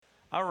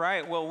All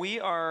right. Well, we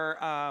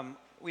are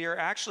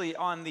actually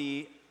on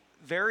the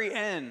very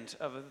end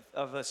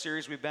of a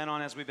series we've been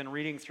on as we've been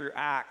reading through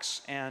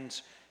Acts,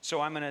 and so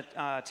I'm going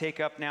to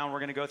take up now, and we're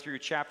going to go through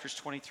chapters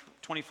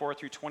 24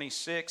 through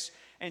 26.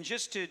 And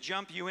just to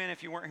jump you in,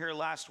 if you weren't here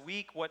last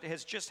week, what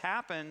has just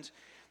happened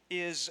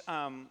is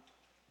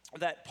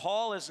that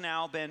Paul has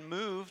now been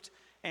moved,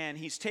 and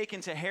he's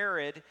taken to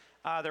Herod.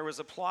 There was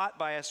a plot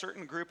by a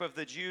certain group of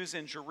the Jews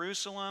in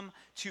Jerusalem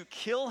to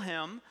kill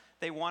him.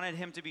 They wanted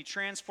him to be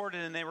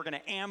transported, and they were going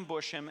to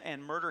ambush him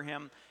and murder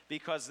him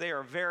because they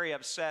are very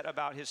upset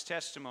about his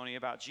testimony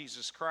about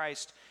Jesus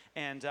Christ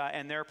and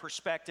their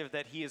perspective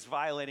that he is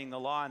violating the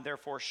law and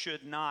therefore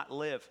should not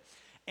live.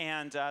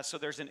 And so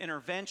there's an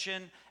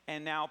intervention,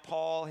 and now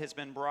Paul has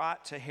been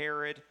brought to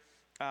Herod,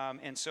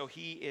 and so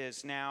he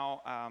is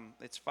now,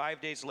 it's 5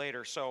 days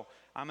later. So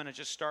I'm going to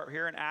just start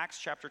here in Acts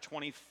chapter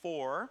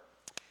 24,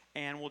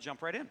 and we'll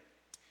jump right in.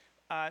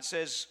 It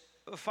says,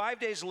 5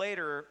 days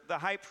later, the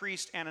high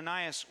priest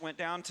Ananias went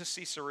down to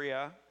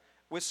Caesarea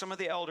with some of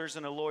the elders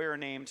and a lawyer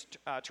named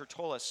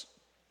Tertullus.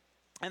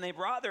 And they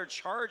brought their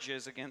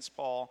charges against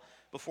Paul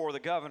before the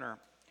governor.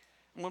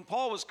 And when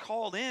Paul was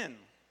called in,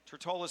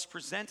 Tertullus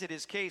presented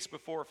his case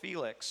before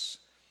Felix.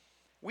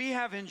 "We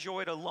have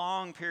enjoyed a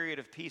long period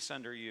of peace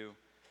under you,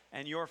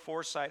 and your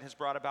foresight has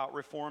brought about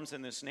reforms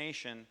in this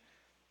nation.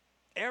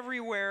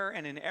 Everywhere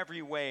and in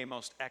every way,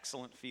 most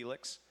excellent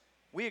Felix.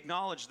 We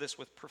acknowledge this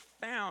with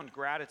profound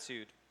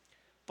gratitude.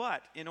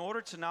 But in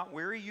order to not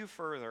weary you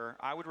further,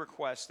 I would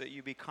request that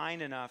you be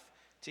kind enough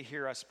to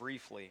hear us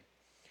briefly.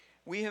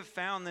 We have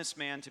found this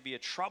man to be a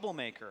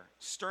troublemaker,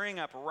 stirring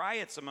up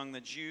riots among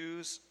the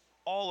Jews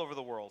all over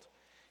the world.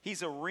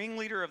 He's a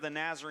ringleader of the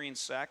Nazarene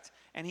sect,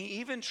 and he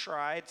even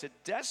tried to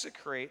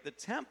desecrate the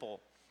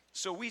temple,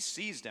 so we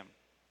seized him.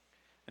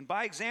 And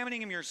by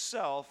examining him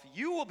yourself,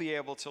 you will be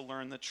able to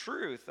learn the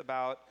truth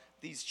about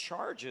these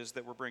charges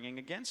that we're bringing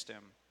against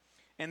him."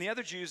 And the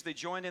other Jews, they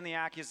joined in the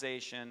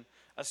accusation,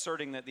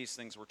 asserting that these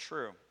things were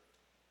true.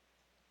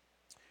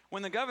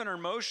 When the governor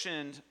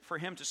motioned for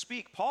him to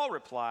speak, Paul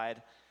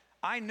replied,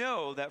 "I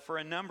know that for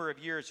a number of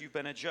years you've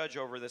been a judge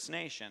over this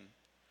nation,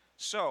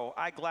 so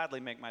I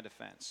gladly make my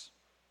defense.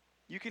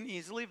 You can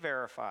easily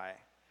verify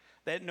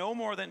that no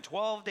more than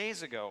 12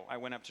 days ago I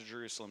went up to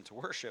Jerusalem to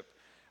worship.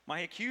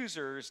 My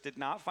accusers did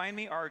not find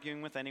me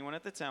arguing with anyone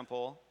at the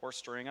temple or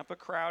stirring up a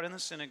crowd in the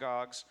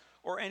synagogues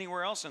or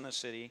anywhere else in the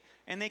city,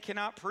 and they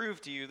cannot prove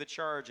to you the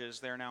charges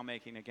they're now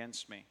making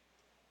against me.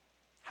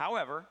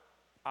 However,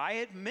 I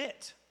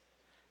admit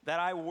that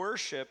I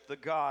worship the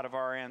God of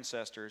our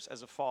ancestors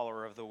as a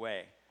follower of the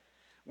way,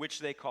 which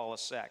they call a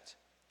sect.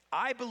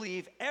 I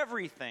believe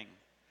everything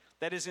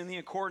that is in the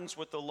accordance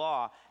with the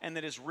law and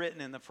that is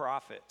written in the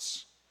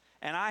prophets.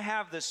 And I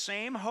have the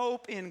same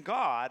hope in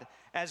God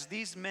as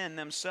these men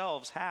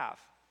themselves have,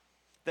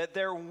 that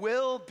there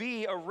will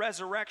be a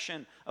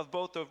resurrection of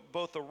both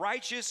the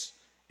righteous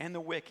and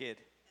the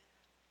wicked.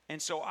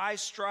 And so I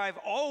strive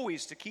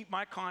always to keep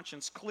my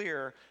conscience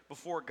clear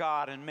before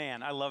God and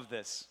man." I love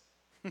this.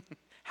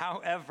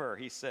 "However,"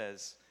 he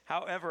says,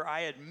 "however, I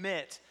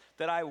admit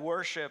that I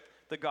worship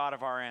the God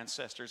of our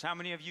ancestors." How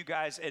many of you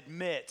guys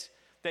admit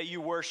that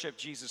you worship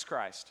Jesus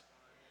Christ?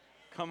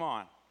 Come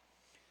on.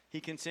 He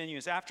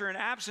continues, "After an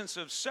absence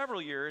of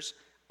several years,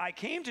 I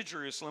came to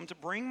Jerusalem to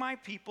bring my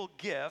people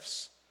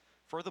gifts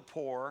for the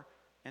poor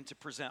and to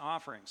present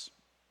offerings.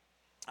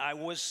 I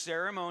was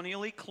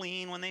ceremonially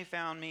clean when they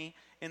found me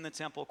in the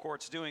temple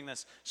courts doing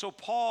this." So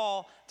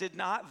Paul did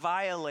not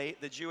violate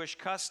the Jewish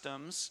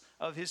customs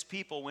of his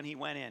people when he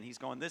went in. He's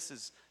going, this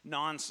is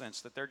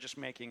nonsense that they're just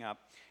making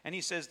up. And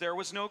he says, "There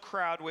was no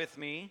crowd with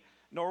me,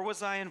 nor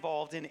was I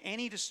involved in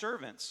any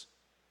disturbance.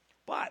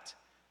 But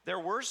there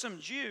are some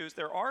Jews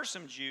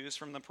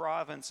from the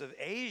province of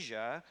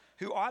Asia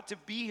who ought to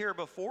be here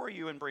before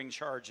you and bring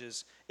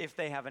charges if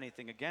they have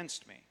anything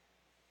against me.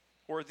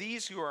 Or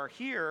these who are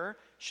here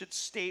should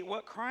state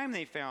what crime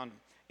they found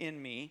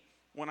in me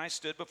when I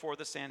stood before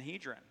the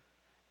Sanhedrin.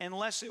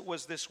 Unless it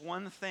was this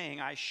one thing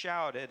I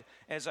shouted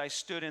as I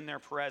stood in their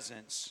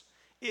presence.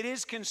 It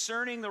is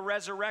concerning the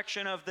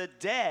resurrection of the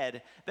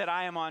dead that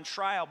I am on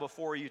trial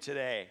before you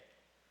today."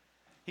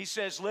 He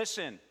says,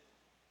 listen,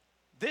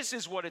 this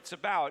is what it's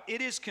about.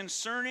 It is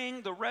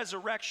concerning the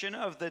resurrection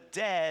of the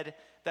dead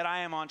that I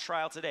am on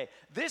trial today.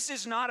 This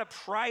is not a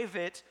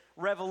private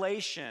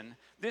revelation.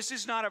 This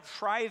is not a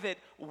private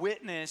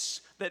witness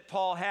that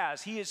Paul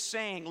has. He is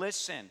saying,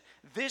 listen,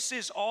 this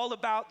is all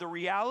about the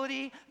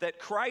reality that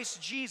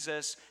Christ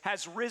Jesus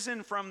has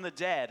risen from the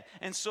dead.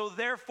 And so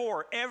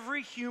therefore,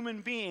 every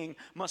human being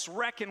must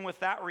reckon with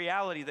that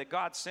reality that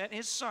God sent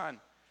his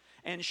son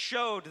and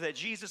showed that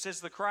Jesus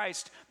is the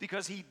Christ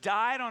because he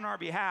died on our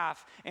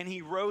behalf and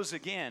he rose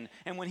again.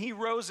 And when he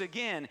rose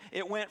again,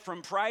 it went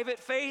from private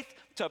faith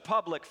to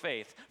public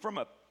faith, from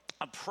a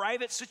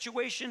private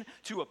situation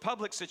to a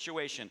public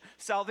situation.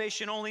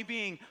 Salvation only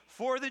being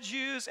for the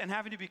Jews and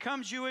having to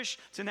become Jewish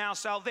to now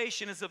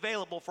salvation is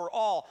available for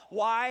all.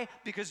 Why?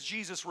 Because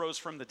Jesus rose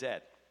from the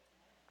dead.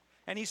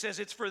 And he says,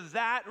 it's for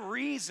that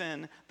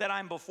reason that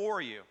I'm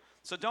before you.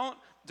 So don't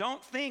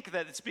don't think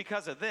that it's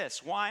because of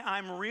this. Why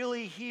I'm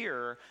really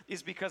here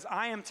is because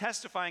I am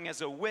testifying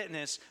as a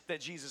witness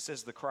that Jesus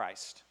is the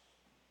Christ.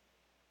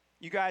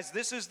 You guys,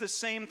 this is the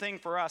same thing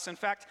for us. In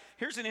fact,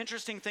 here's an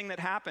interesting thing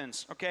that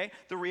happens, okay?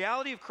 The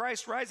reality of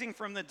Christ rising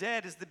from the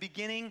dead is the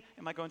beginning.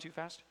 Am I going too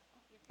fast?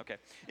 Okay.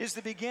 Is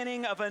the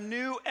beginning of a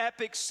new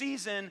epic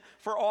season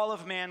for all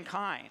of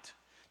mankind.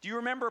 Do you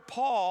remember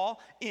Paul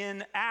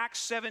in Acts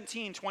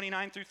 17,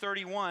 29 through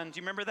 31? Do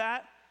you remember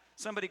that?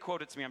 Somebody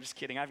quote it to me. I'm just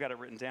kidding. I've got it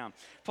written down.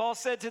 Paul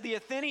said to the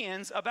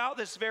Athenians about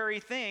this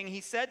very thing,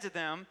 he said to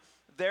them,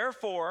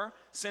 therefore,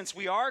 since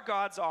we are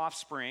God's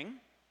offspring,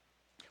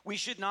 we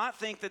should not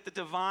think that the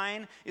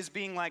divine is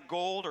being like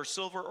gold or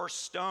silver or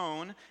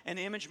stone, an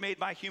image made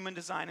by human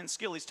design and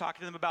skill. He's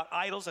talking to them about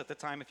idols at the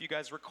time, if you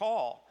guys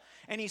recall.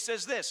 And he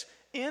says this,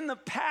 in the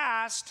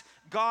past,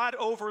 God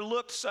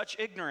overlooked such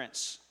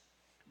ignorance.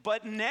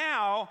 But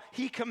now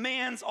he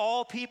commands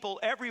all people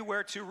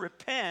everywhere to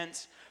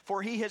repent,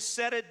 for he has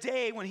set a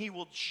day when he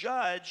will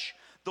judge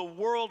the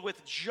world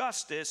with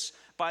justice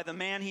by the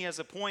man he has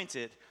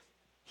appointed.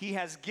 He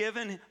has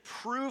given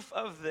proof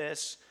of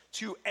this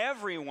to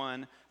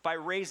everyone by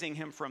raising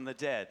him from the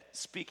dead.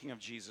 Speaking of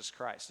Jesus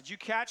Christ. Did you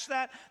catch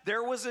that?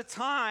 There was a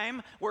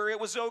time where it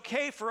was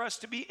okay for us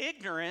to be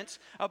ignorant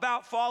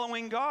about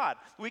following God.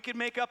 We could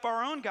make up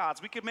our own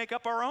gods. We could make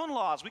up our own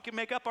laws. We could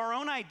make up our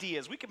own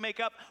ideas. We could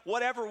make up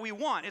whatever we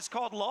want. It's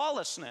called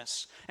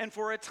lawlessness. And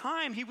for a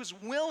time, he was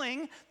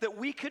willing that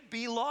we could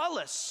be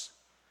lawless.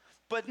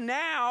 But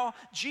now,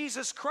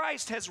 Jesus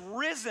Christ has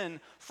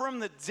risen from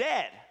the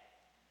dead.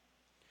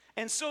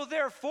 And so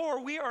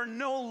therefore, we are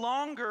no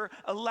longer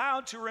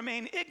allowed to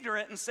remain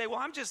ignorant and say, well,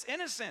 I'm just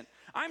innocent.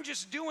 I'm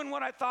just doing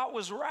what I thought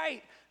was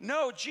right.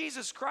 No,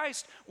 Jesus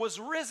Christ was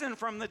risen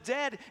from the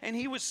dead, and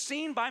he was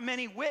seen by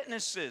many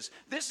witnesses.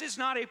 This is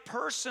not a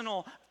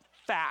personal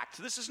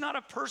fact. This is not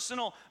a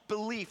personal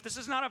belief. This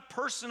is not a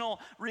personal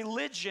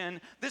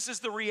religion. This is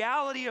the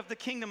reality of the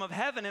kingdom of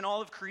heaven and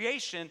all of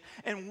creation.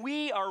 And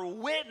we are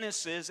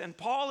witnesses, and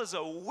Paul is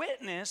a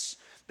witness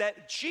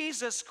that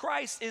Jesus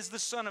Christ is the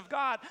Son of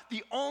God,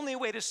 the only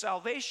way to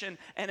salvation.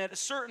 And at a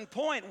certain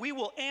point, we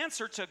will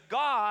answer to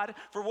God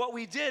for what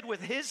we did with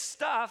his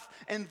stuff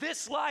and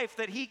this life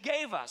that he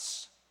gave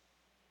us.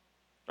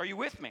 Are you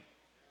with me?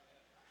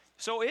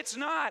 So it's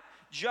not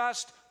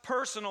just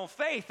personal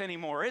faith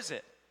anymore, is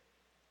it?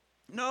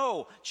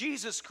 No,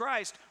 Jesus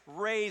Christ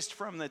raised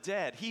from the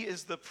dead. He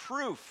is the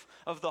proof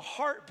of the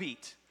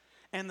heartbeat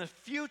and the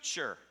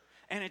future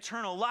and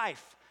eternal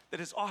life that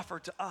is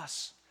offered to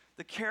us.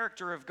 The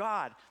character of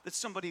God, that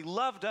somebody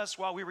loved us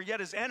while we were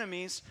yet his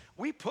enemies.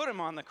 We put him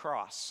on the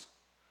cross.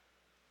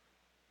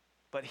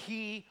 But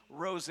he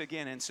rose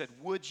again and said,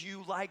 would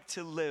you like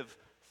to live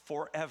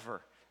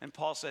forever? And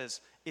Paul says,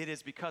 it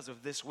is because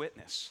of this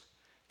witness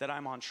that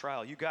I'm on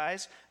trial. You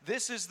guys,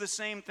 this is the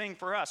same thing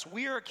for us.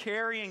 We are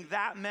carrying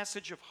that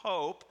message of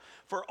hope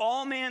for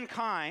all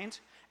mankind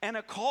and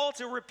a call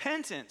to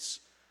repentance.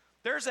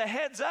 There's a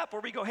heads up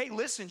where we go, hey,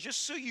 listen,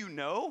 just so you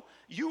know,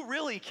 you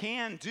really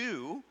can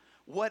do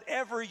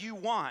whatever you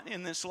want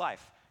in this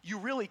life. You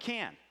really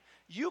can.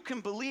 You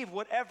can believe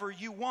whatever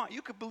you want.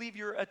 You could believe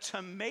you're a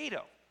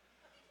tomato.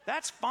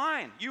 That's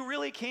fine. You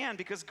really can,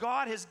 because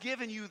God has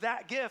given you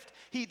that gift.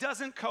 He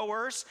doesn't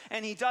coerce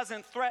and he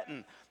doesn't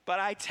threaten. But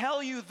I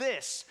tell you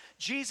this,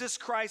 Jesus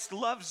Christ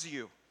loves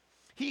you.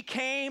 He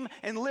came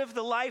and lived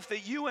the life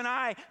that you and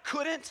I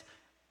couldn't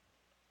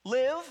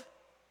live,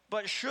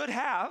 but should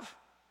have.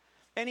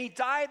 And he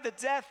died the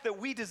death that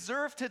we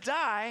deserve to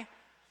die.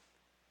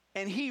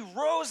 And he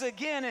rose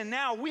again, and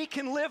now we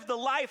can live the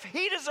life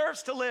he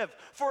deserves to live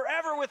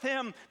forever with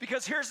him.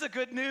 Because here's the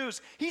good news.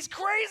 He's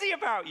crazy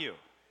about you.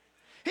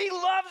 He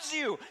loves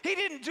you. He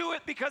didn't do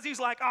it because he's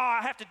like, oh,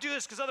 I have to do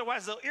this because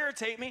otherwise they'll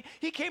irritate me.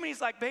 He came and he's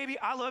like, baby,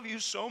 I love you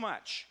so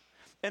much.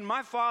 And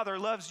my Father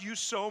loves you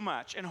so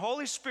much. And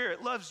Holy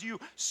Spirit loves you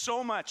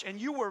so much. And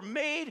you were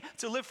made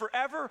to live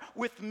forever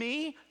with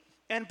me.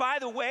 And by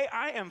the way,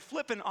 I am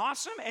flippin'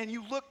 awesome, and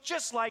you look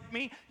just like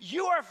me.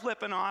 You are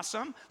flippin'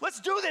 awesome.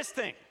 Let's do this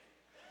thing.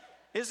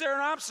 Is there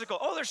an obstacle?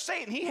 Oh, there's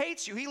Satan. He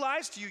hates you. He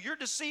lies to you. You're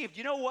deceived.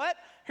 You know what?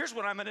 Here's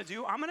what I'm going to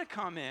do. I'm going to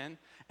come in,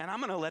 and I'm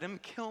going to let him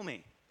kill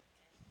me.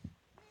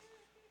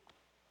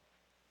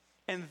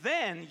 And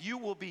then you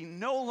will be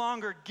no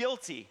longer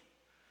guilty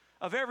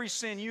of every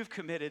sin you've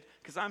committed,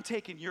 because I'm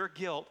taking your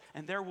guilt,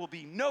 and there will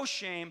be no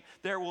shame,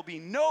 there will be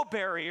no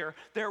barrier,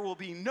 there will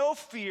be no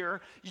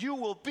fear. You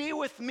will be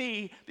with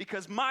me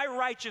because my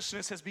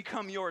righteousness has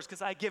become yours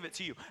because I give it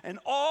to you. And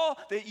all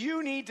that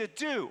you need to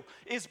do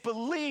is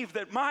believe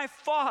that my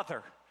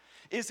Father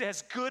is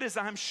as good as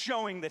I'm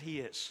showing that he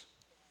is.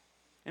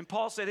 And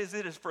Paul said, it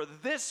is for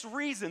this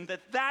reason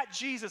that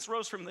Jesus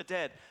rose from the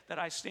dead that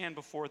I stand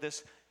before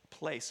this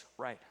place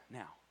right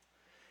now.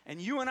 And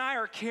you and I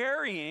are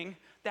carrying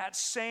that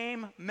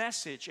same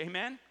message.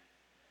 Amen?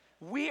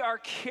 We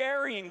are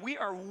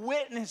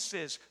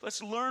witnesses.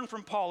 Let's learn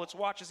from Paul. Let's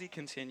watch as he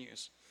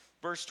continues.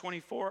 Verse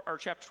 24, or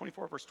chapter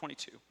 24, verse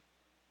 22.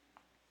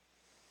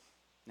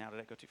 Now,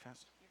 did I go too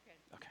fast? You're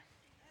good. Okay.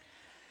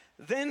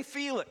 Then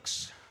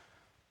Felix,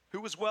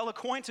 who was well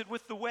acquainted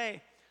with the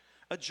way,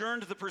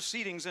 adjourned the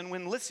proceedings, and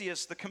when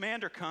Lysias, the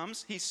commander,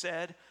 comes, he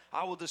said,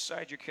 I will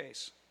decide your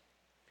case.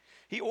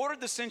 He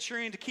ordered the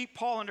centurion to keep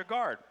Paul under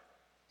guard,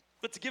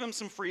 but to give him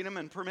some freedom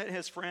and permit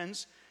his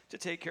friends to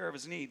take care of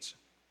his needs.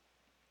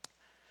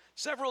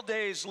 Several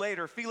days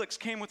later, Felix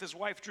came with his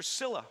wife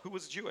Drusilla, who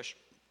was Jewish.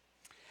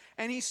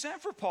 And he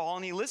sent for Paul,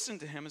 and he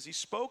listened to him as he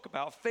spoke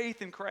about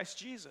faith in Christ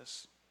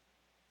Jesus.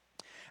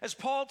 As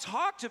Paul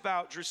talked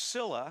about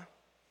Drusilla,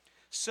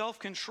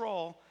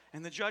 self-control,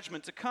 and the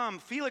judgment to come,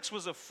 Felix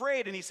was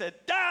afraid, and he said,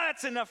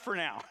 that's enough for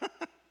now.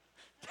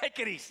 Take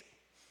it easy.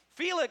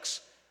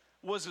 Felix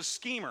was a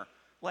schemer.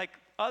 Like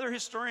other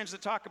historians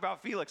that talk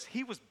about Felix,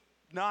 he was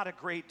not a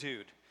great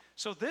dude.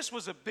 So this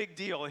was a big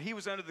deal. He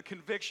was under the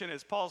conviction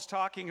as Paul's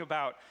talking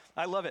about,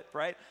 I love it,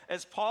 right?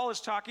 As Paul is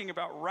talking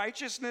about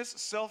righteousness,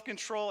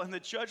 self-control, and the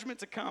judgment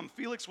to come,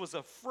 Felix was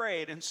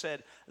afraid and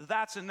said,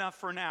 that's enough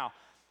for now.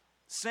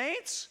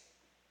 Saints,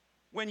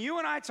 when you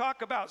and I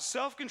talk about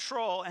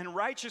self-control and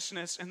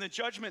righteousness and the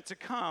judgment to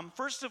come,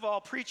 first of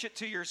all, preach it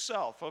to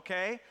yourself,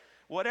 okay?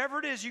 Whatever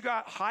it is you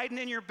got hiding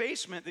in your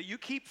basement that you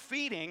keep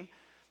feeding,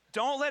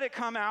 don't let it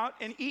come out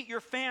and eat your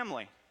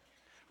family.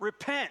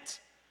 Repent.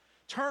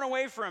 Turn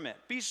away from it.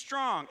 Be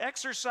strong.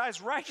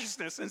 Exercise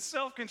righteousness and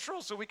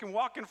self-control so we can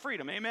walk in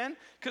freedom. Amen?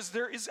 Because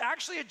there is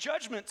actually a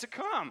judgment to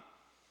come.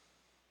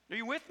 Are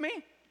you with me?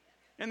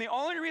 And the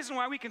only reason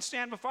why we can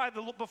stand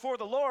before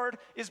the Lord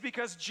is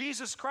because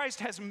Jesus Christ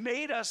has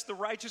made us the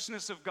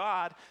righteousness of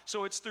God,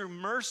 so it's through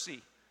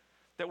mercy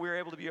that we're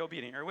able to be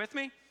obedient. Are you with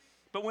me?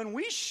 But when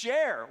we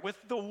share with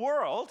the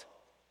world,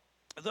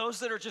 those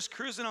that are just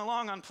cruising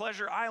along on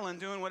Pleasure Island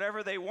doing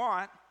whatever they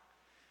want,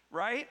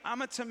 right?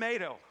 I'm a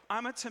tomato.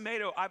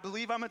 I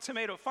believe I'm a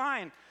tomato.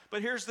 Fine.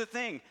 But here's the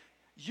thing.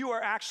 You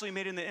are actually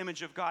made in the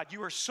image of God.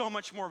 You are so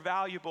much more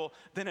valuable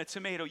than a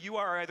tomato. You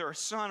are either a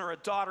son or a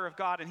daughter of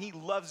God, and He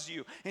loves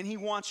you, and He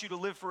wants you to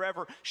live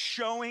forever,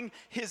 showing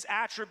His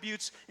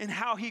attributes and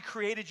how He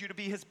created you to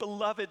be His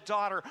beloved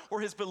daughter or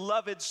His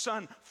beloved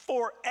son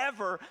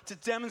forever to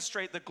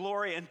demonstrate the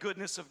glory and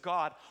goodness of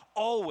God,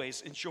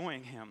 always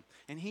enjoying Him.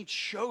 And He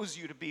chose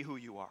you to be who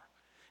you are,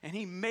 and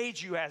He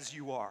made you as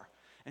you are,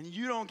 and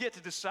you don't get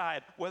to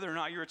decide whether or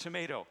not you're a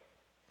tomato.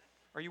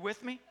 Are you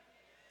with me?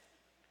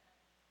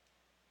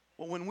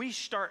 Well, when we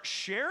start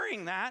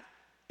sharing that,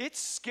 it's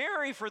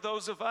scary for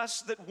those of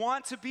us that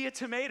want to be a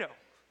tomato,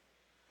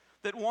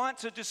 that want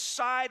to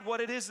decide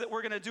what it is that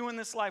we're going to do in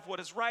this life,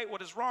 what is right,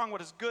 what is wrong, what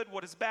is good,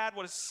 what is bad,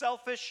 what is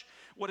selfish,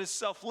 what is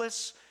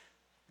selfless.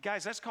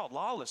 Guys, that's called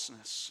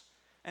lawlessness.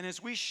 And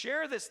as we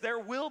share this, there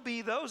will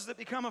be those that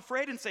become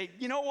afraid and say,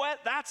 you know what,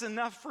 that's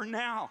enough for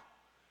now.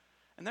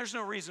 And there's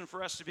no reason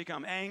for us to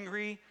become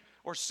angry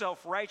or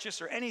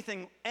self-righteous or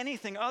anything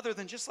other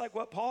than just like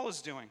what Paul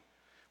is doing.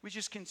 We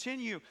just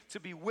continue to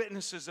be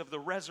witnesses of the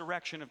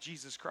resurrection of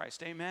Jesus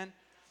Christ. Amen?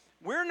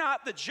 We're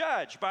not the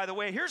judge, by the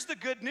way. Here's the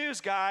good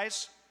news,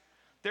 guys.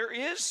 There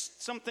is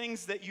some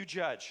things that you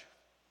judge.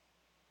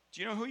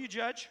 Do you know who you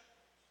judge?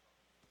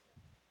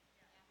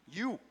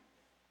 You.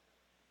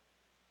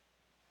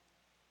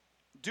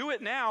 Do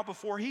it now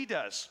before He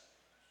does.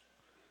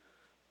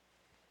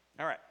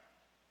 All right.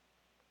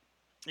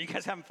 Are you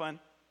guys having fun?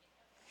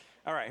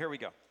 All right, here we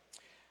go.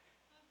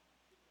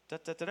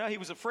 He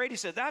was afraid. He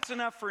said, that's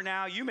enough for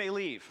now. You may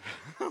leave.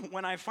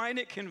 When I find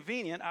it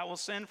convenient, I will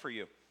send for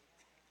you.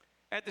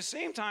 At the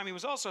same time, he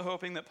was also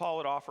hoping that Paul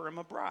would offer him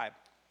a bribe.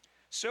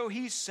 So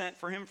he sent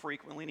for him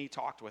frequently, and he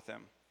talked with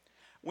him.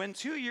 When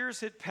 2 years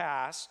had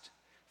passed,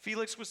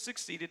 Felix was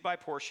succeeded by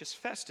Porcius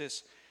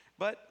Festus.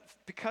 But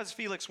because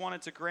Felix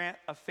wanted to grant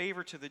a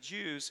favor to the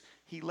Jews,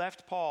 he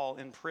left Paul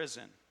in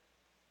prison.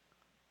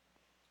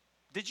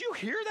 Did you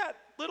hear that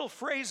little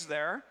phrase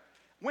there?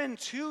 When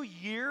 2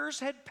 years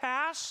had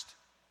passed?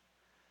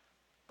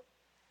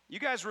 You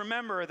guys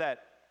remember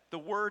that the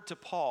word to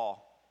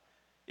Paul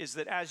is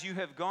that as you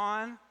have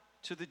gone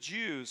to the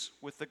Jews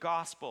with the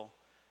gospel,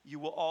 you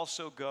will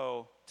also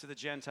go to the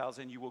Gentiles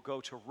and you will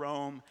go to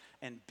Rome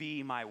and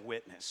be my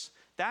witness.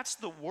 That's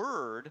the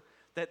word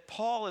that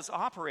Paul is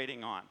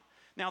operating on.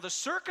 Now, the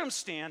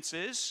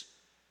circumstances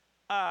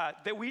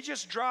that we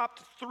just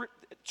dropped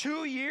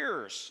 2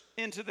 years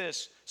into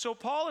this. So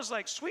Paul is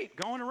like, sweet,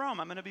 going to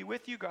Rome. I'm going to be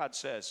with you, God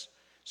says.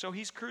 So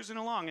he's cruising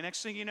along. And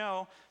next thing you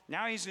know,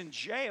 now he's in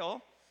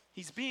jail.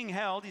 He's being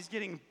held. He's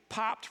getting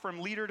popped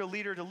from leader to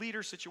leader to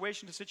leader,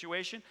 situation to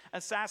situation,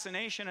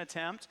 assassination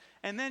attempt.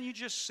 And then you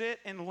just sit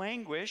and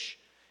languish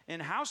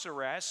in house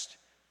arrest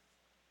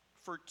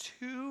for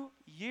 2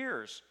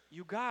 years.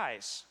 You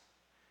guys,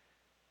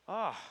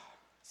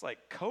 it's like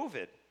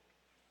COVID.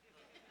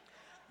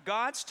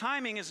 God's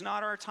timing is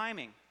not our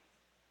timing.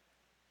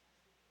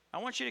 I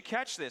want you to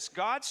catch this.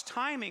 God's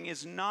timing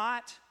is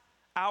not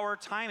our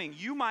timing.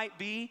 You might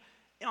be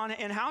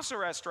in house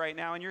arrest right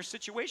now in your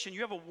situation.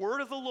 You have a word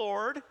of the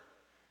Lord,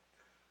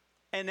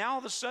 and now all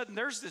of a sudden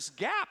there's this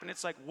gap, and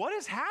it's like, what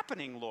is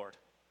happening, Lord?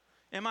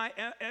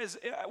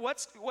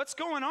 What's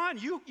going on?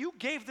 You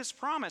gave this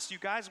promise, you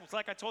guys,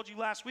 like I told you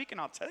last week,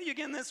 and I'll tell you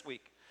again this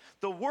week.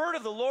 The word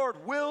of the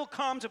Lord will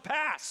come to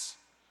pass.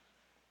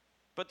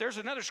 But there's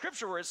another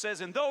scripture where it says,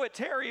 and though it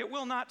tarry, it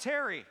will not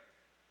tarry.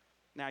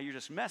 Now you're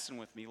just messing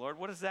with me, Lord.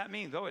 What does that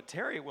mean? Though it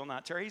tarry, it will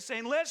not tarry. He's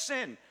saying,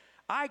 listen,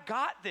 I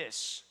got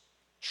this.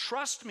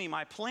 Trust me,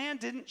 my plan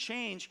didn't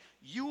change.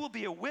 You will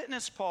be a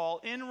witness, Paul,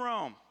 in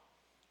Rome,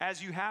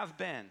 as you have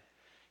been.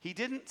 He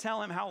didn't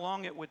tell him how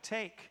long it would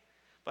take.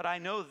 But I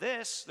know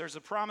this, there's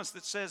a promise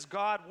that says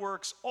God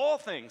works all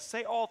things.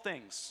 Say all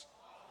things.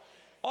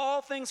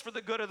 All things for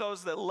the good of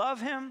those that love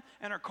him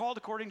and are called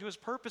according to his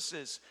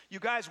purposes.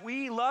 You guys,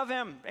 we love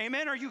him.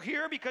 Amen? Are you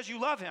here because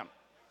you love him?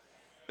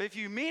 If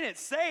you mean it,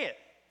 say it.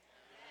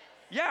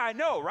 Yeah, I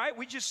know, right?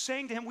 We just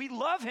sang to him, we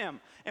love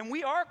him. And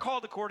we are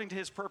called according to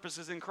his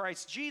purposes in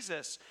Christ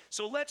Jesus.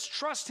 So let's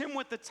trust him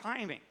with the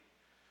timing.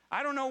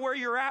 I don't know where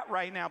you're at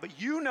right now,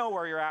 but you know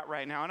where you're at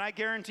right now. And I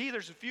guarantee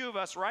there's a few of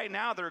us right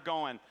now that are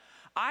going,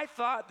 I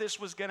thought this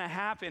was going to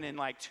happen in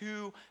like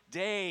 2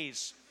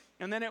 days.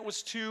 And then it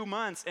was 2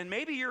 months. And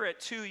maybe you're at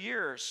 2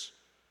 years.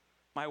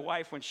 My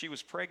wife, when she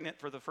was pregnant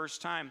for the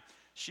first time,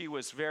 she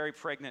was very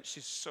pregnant.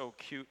 She's so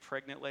cute,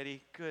 pregnant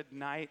lady. Good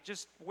night.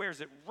 Just wears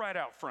it right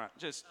out front.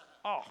 Just,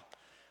 oh,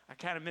 I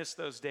kind of miss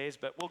those days,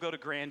 but we'll go to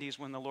Grandy's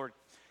when the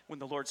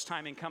Lord's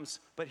timing comes.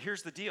 But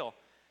here's the deal.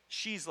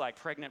 She's like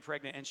pregnant,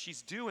 and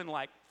she's due in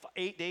like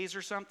 8 days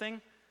or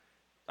something.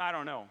 I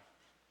don't know.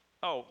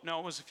 Oh, no,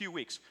 it was a few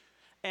weeks.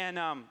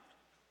 And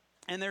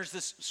there's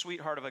this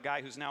sweetheart of a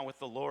guy who's now with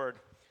the Lord.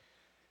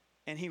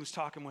 And he was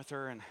talking with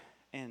her,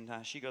 and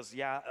she goes,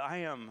 yeah, I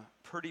am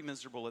pretty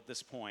miserable at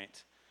this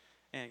point.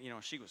 And,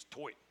 she was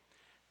toyed.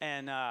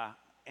 And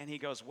he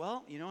goes,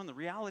 well, and the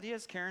reality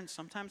is, Karen,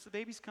 sometimes the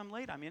babies come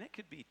late. I mean, it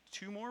could be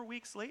 2 more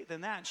weeks late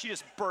than that. And she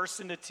just bursts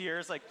into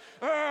tears like,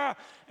 ah!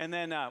 And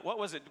then, what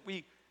was it?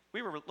 We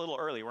were a little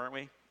early, weren't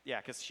we? Yeah,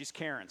 because she's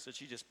Karen, so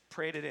she just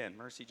prayed it in.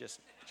 Mercy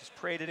just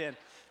prayed it in.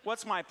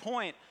 What's my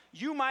point?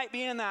 You might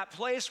be in that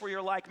place where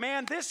you're like,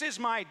 man, this is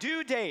my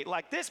due date.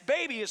 Like, this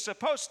baby is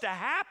supposed to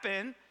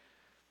happen.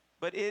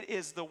 But it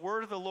is the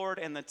word of the Lord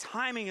and the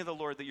timing of the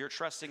Lord that you're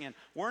trusting in.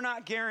 We're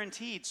not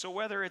guaranteed. So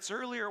whether it's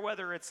early or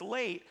whether it's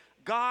late,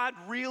 God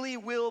really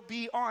will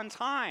be on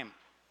time.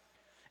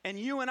 And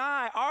you and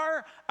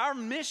I, our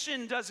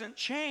mission doesn't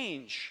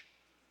change.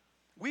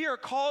 We are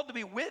called to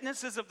be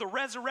witnesses of the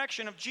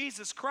resurrection of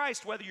Jesus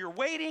Christ, whether you're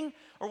waiting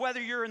or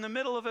whether you're in the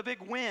middle of a big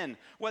win,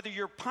 whether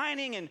you're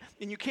pining and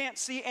you can't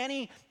see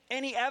any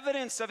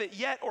evidence of it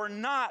yet or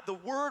not, the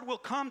word will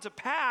come to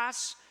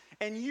pass.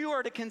 And you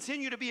are to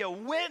continue to be a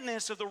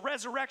witness of the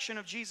resurrection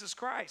of Jesus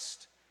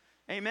Christ.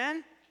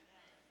 Amen?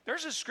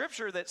 There's a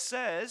scripture that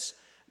says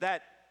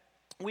that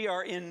we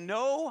are in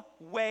no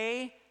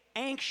way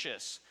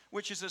anxious,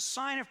 which is a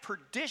sign of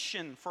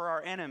perdition for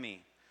our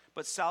enemy,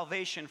 but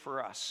salvation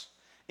for us.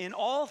 In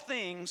all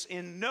things,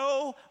 in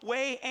no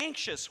way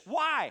anxious.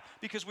 Why?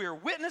 Because we are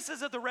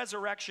witnesses of the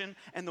resurrection,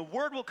 and the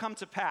word will come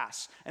to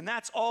pass. And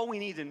that's all we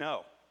need to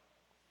know.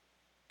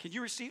 Can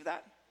you receive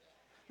that?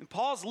 And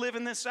Paul's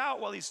living this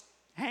out while he's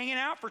hanging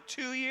out for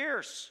 2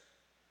 years.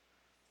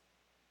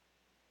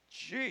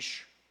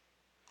 Sheesh.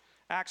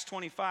 Acts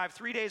 25,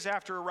 3 days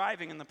after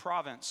arriving in the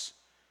province,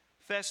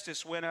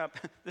 Festus went up.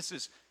 This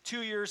is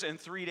 2 years and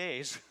 3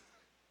 days.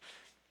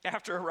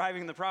 After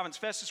arriving in the province,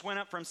 Festus went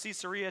up from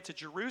Caesarea to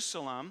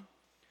Jerusalem,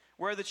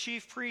 where the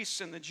chief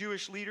priests and the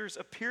Jewish leaders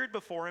appeared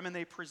before him, and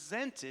they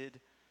presented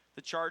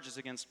the charges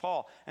against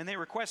Paul. And they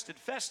requested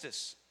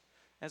Festus,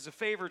 as a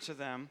favor to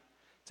them,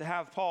 to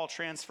have Paul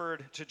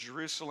transferred to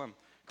Jerusalem.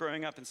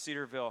 Growing up in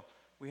Cedarville,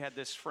 we had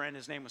this friend,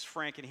 his name was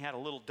Frank, and he had a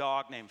little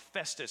dog named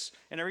Festus.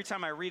 And every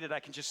time I read it, I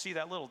can just see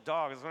that little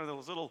dog. It's one of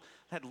those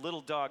had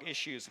little dog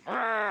issues.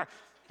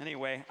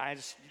 Anyway,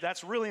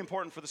 that's really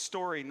important for the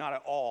story, not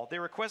at all. They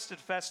requested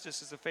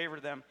Festus as a favor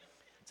to them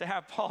to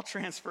have Paul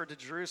transferred to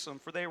Jerusalem,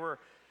 for they were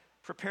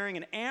preparing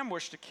an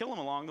ambush to kill him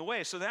along the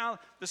way. So now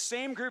the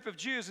same group of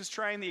Jews is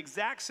trying the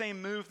exact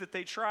same move that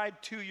they tried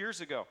 2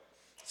 years ago.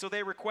 So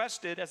they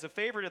requested as a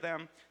favor to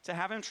them to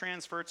have him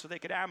transferred so they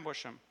could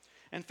ambush him.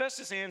 And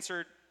Festus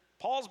answered,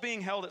 Paul's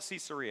being held at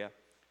Caesarea,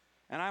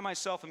 and I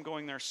myself am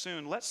going there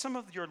soon. Let some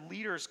of your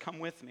leaders come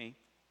with me,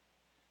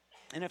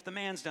 and if the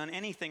man's done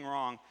anything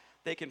wrong,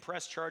 they can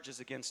press charges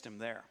against him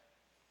there.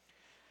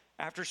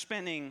 After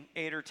spending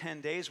 8 or 10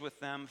 days with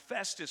them,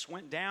 Festus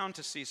went down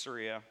to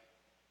Caesarea.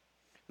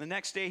 The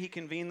next day he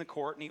convened the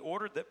court, and he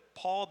ordered that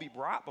Paul be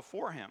brought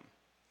before him.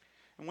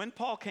 And when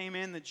Paul came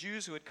in, the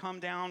Jews who had come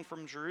down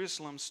from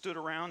Jerusalem stood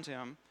around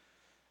him,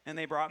 and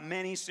they brought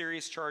many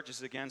serious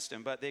charges against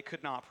him, but they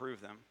could not prove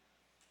them.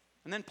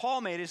 And then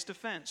Paul made his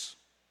defense.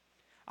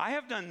 I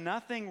have done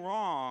nothing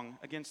wrong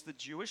against the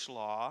Jewish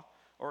law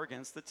or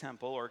against the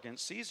temple or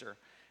against Caesar.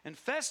 And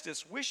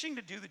Festus, wishing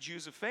to do the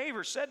Jews a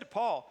favor, said to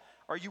Paul,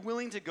 are you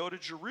willing to go to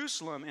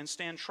Jerusalem and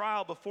stand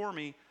trial before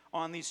me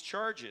on these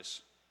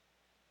charges?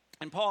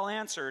 And Paul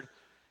answered,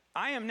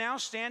 I am now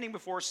standing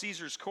before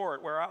Caesar's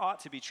court where I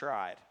ought to be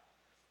tried.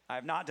 I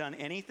have not done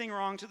anything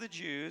wrong to the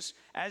Jews,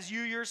 as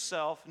you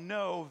yourself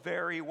know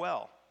very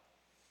well.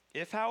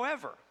 If,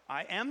 however,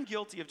 I am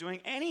guilty of doing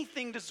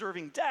anything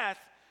deserving death,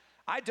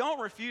 I don't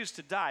refuse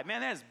to die.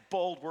 Man, that is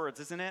bold words,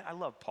 isn't it? I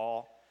love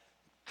Paul.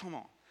 Come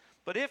on.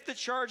 But if the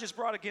charges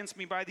brought against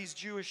me by these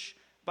Jews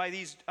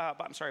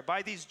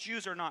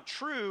are not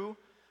true,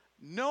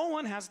 no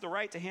one has the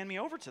right to hand me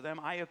over to them.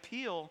 I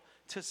appeal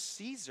to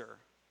Caesar."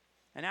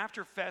 And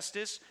after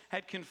Festus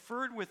had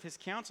conferred with his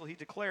council, he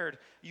declared,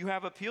 "You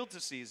have appealed to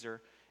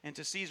Caesar, and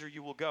to Caesar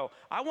you will go."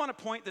 I want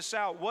to point this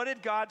out. What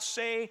did God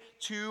say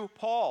to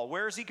Paul?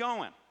 Where is he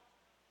going?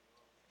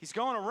 He's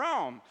going to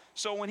Rome.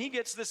 So when he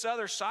gets this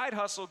other side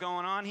hustle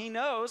going on, he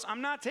knows, I'm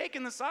not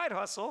taking the side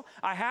hustle.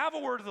 I have a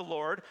word of the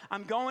Lord.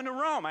 I'm going to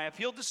Rome. I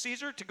appealed to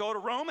Caesar to go to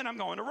Rome, and I'm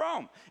going to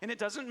Rome. And it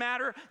doesn't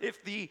matter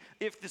if the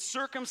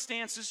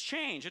circumstances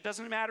change. It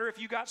doesn't matter if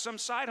you got some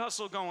side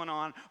hustle going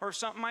on, or if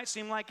something might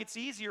seem like it's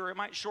easier, or it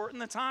might shorten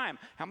the time.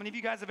 How many of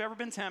you guys have ever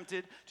been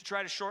tempted to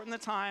try to shorten the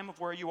time of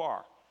where you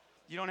are?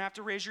 You don't have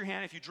to raise your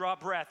hand. If you draw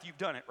breath, you've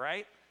done it,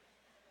 right?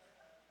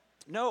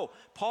 No,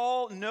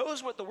 Paul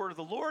knows what the word of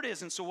the Lord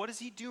is, and so what is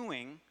he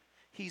doing?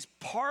 He's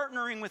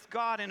partnering with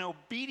God in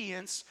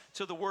obedience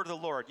to the word of the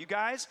Lord. You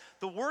guys,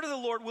 the word of the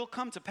Lord will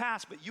come to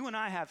pass, but you and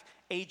I have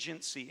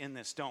agency in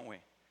this, don't we?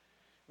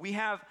 We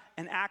have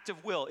an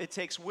active will. It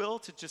takes will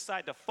to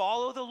decide to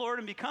follow the Lord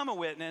and become a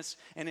witness,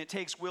 and it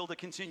takes will to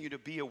continue to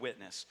be a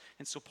witness.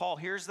 And so Paul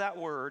hears that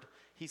word,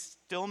 he's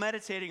still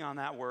meditating on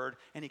that word,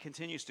 and he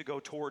continues to go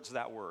towards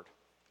that word.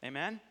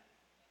 Amen?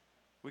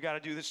 We got to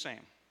do the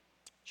same.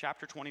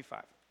 Chapter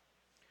 25.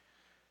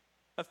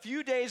 A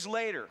few days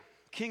later,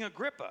 King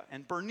Agrippa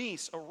and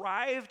Bernice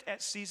arrived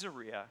at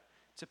Caesarea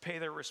to pay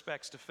their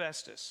respects to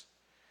Festus.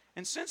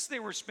 And since they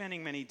were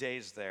spending many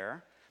days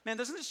there, man,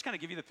 doesn't this kind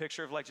of give you the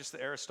picture of like just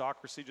the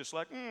aristocracy, just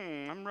like,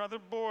 I'm rather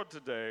bored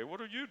today.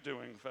 What are you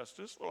doing,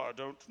 Festus? Well, I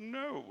don't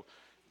know.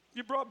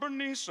 You brought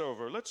Bernice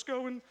over. Let's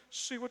go and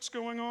see what's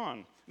going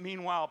on.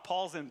 Meanwhile,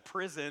 Paul's in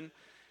prison.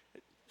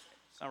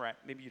 All right,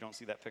 maybe you don't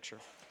see that picture.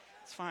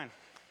 It's fine.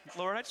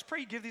 Lord, I just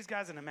pray you give these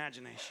guys an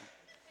imagination.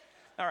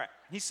 All right.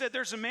 He said,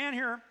 "There's a man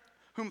here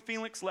whom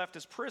Felix left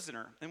as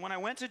prisoner. And when I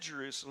went to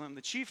Jerusalem,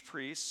 the chief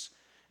priests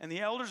and the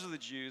elders of the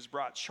Jews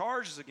brought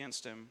charges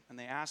against him, and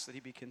they asked that he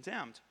be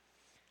condemned.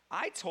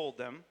 I told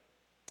them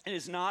it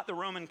is not the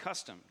Roman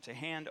custom to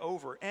hand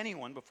over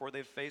anyone before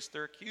they've faced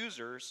their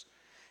accusers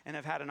and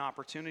have had an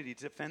opportunity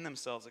to defend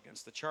themselves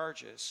against the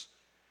charges.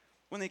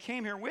 When they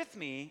came here with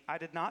me, I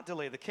did not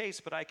delay the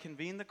case, but I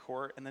convened the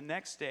court and the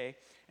next day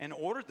and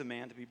ordered the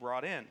man to be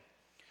brought in.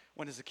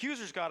 When his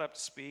accusers got up to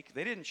speak,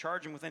 they didn't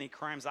charge him with any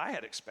crimes I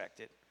had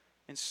expected.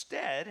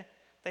 Instead,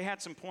 they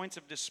had some points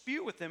of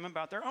dispute with him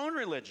about their own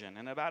religion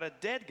and about a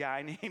dead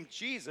guy named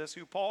Jesus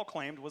who Paul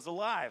claimed was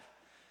alive.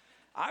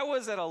 I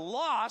was at a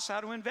loss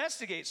how to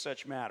investigate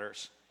such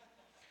matters.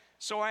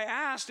 So I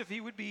asked if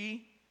he would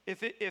be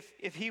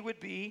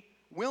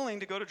willing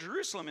to go to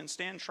Jerusalem and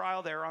stand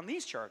trial there on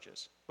these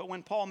charges. But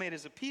when Paul made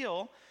his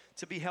appeal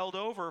to be held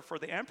over for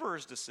the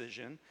emperor's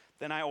decision,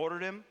 then I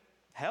ordered him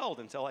held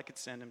until I could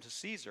send him to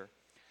Caesar.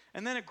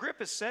 And then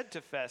Agrippa said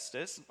to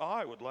Festus,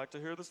 I would like to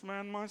hear this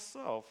man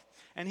myself.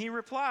 And he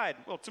replied,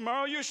 well,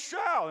 tomorrow you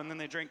shall. And then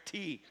they drank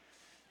tea.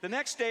 The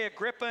next day,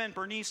 Agrippa and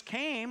Bernice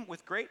came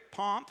with great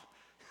pomp.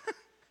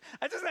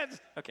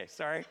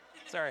 Sorry.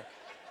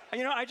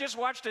 You know, I just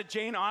watched a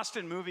Jane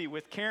Austen movie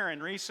with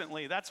Karen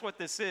recently. That's what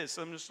this is.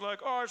 So I'm just like,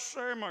 I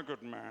say, my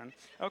good man.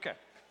 Okay.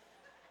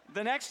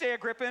 The next day,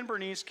 Agrippa and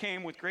Bernice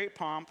came with great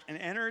pomp and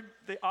entered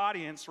the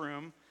audience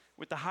room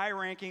with the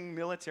high-ranking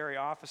military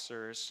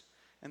officers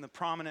and the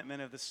prominent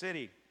men of the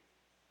city.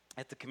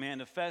 At the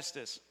command of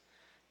Festus,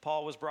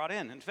 Paul was brought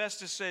in. And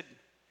Festus said,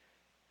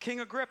 King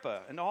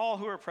Agrippa and all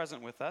who are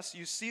present with us,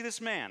 you see this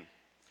man.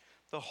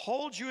 The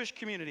whole Jewish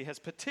community has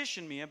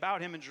petitioned me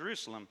about him in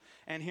Jerusalem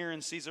and here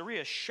in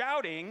Caesarea,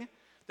 shouting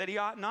that he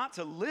ought not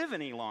to live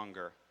any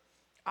longer.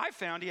 I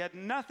found he had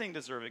nothing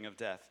deserving of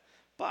death.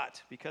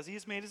 But because he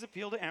has made his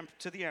appeal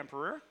to the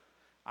emperor,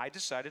 I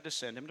decided to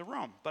send him to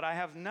Rome. But I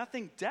have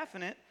nothing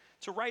definite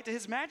to write to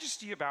his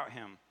majesty about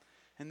him.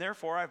 And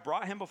therefore, I've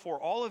brought him before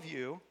all of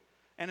you,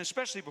 and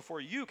especially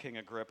before you, King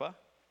Agrippa,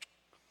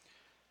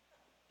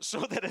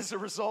 so that as a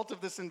result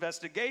of this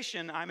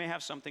investigation, I may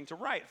have something to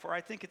write. For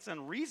I think it's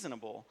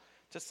unreasonable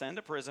to send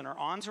a prisoner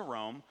on to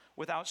Rome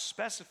without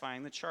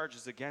specifying the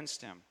charges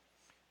against him.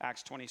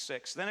 Acts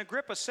 26. Then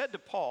Agrippa said to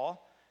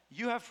Paul,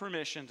 you have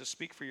permission to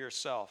speak for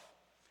yourself.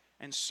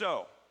 And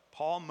so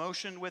Paul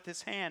motioned with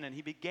his hand, and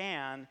he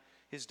began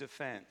his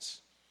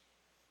defense.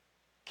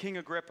 King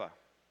Agrippa,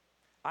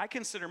 I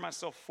consider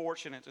myself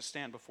fortunate to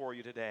stand before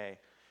you today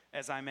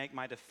as I make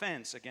my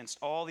defense against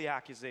all the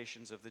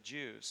accusations of the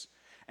Jews,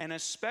 and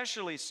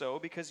especially so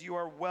because you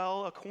are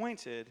well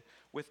acquainted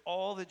with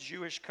all the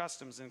Jewish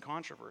customs and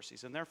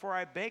controversies. And therefore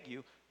I beg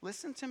you,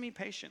 listen to me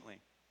patiently.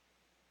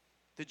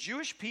 The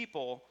Jewish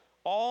people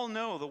all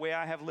know the way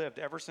I have lived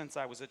ever since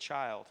I was a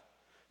child,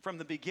 from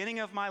the beginning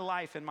of my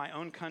life in my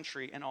own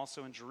country and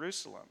also in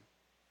Jerusalem.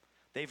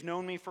 They've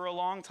known me for a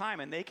long time,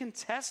 and they can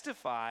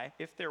testify,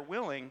 if they're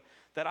willing,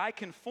 that I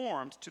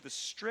conformed to the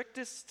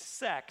strictest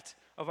sect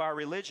of our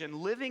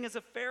religion, living as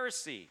a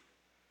Pharisee.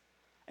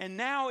 And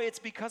now it's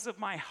because of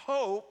my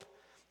hope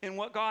in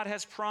what God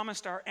has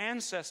promised our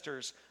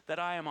ancestors that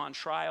I am on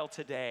trial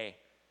today.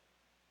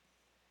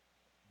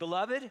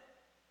 Beloved,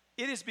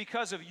 it is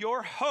because of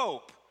your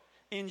hope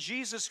in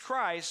Jesus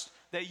Christ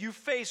that you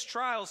face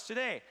trials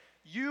today.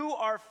 You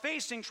are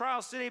facing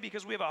trials today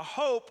because we have a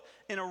hope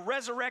in a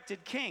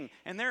resurrected King.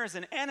 And there is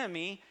an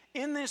enemy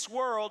in this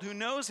world who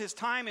knows his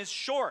time is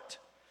short.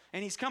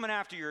 And he's coming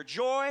after your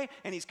joy,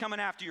 and he's coming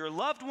after your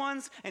loved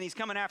ones, and he's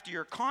coming after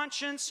your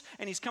conscience,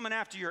 and he's coming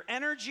after your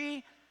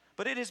energy.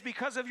 But it is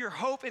because of your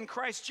hope in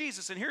Christ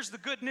Jesus. And here's the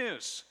good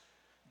news.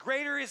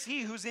 Greater is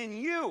he who's in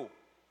you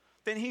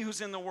than he who's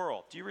in the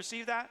world. Do you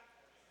receive that?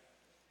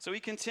 So he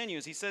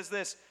continues. He says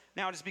this,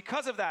 now it is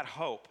because of that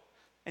hope.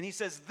 And he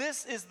says,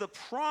 this is the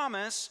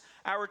promise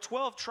our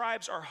 12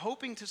 tribes are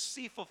hoping to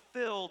see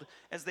fulfilled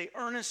as they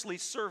earnestly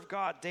serve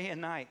God day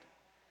and night.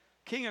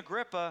 King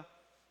Agrippa,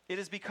 it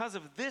is because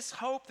of this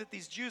hope that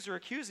these Jews are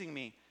accusing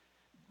me.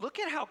 Look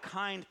at how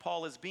kind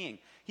Paul is being.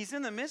 He's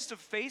in the midst of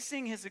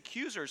facing his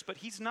accusers, but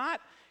he's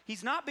not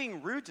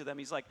being rude to them.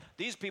 He's like,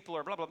 these people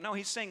are blah, blah. No,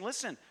 he's saying,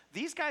 listen,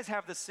 these guys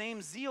have the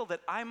same zeal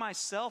that I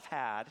myself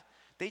had.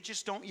 They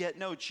just don't yet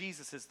know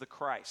Jesus is the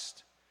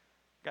Christ.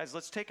 Guys,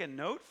 let's take a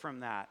note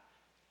from that.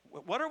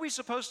 What are we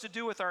supposed to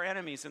do with our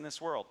enemies in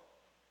this world?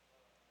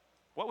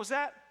 What was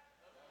that?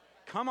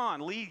 Come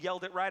on, Lee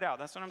yelled it right out.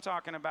 That's what I'm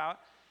talking about.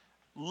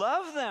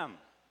 Love them.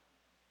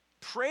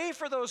 Pray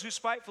for those who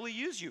spitefully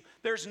use you.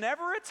 There's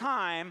never a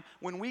time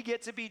when we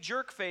get to be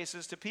jerk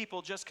faces to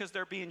people just because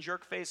they're being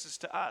jerk faces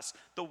to us.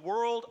 The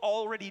world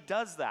already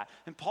does that.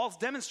 And Paul's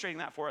demonstrating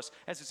that for us.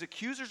 As his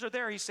accusers are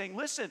there, he's saying,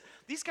 listen,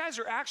 these guys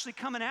are actually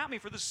coming at me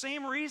for the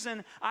same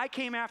reason I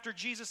came after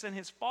Jesus and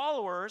his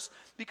followers,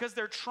 because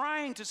they're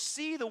trying to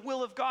see the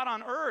will of God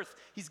on earth.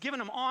 He's given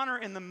them honor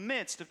in the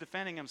midst of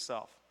defending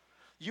himself.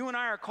 You and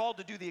I are called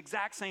to do the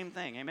exact same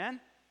thing. Amen?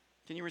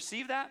 Can you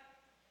receive that?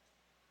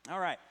 All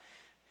right.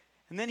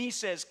 And then he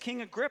says,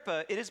 King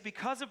Agrippa, it is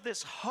because of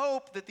this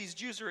hope that these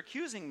Jews are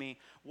accusing me.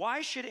 Why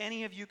should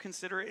any of you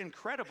consider it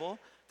incredible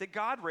that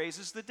God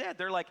raises the dead?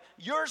 They're like,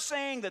 you're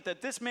saying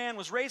that this man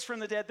was raised from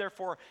the dead,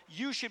 therefore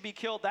you should be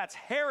killed. That's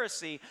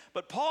heresy.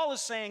 But Paul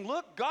is saying,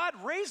 look, God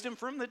raised him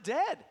from the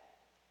dead.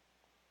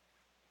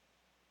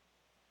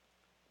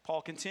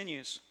 Paul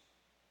continues,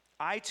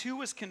 I too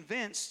was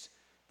convinced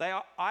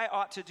that I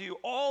ought to do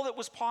all that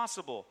was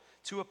possible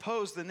to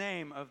oppose the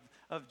name of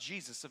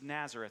Jesus of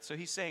Nazareth. So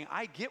he's saying,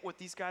 I get what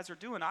these guys are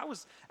doing. I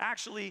was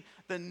actually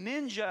the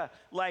ninja,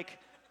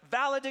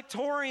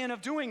 valedictorian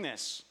of doing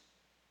this.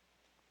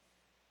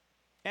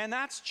 And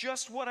that's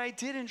just what I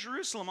did in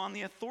Jerusalem. On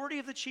the authority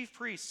of the chief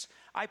priests,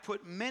 I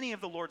put many of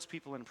the Lord's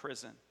people in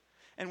prison.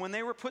 And when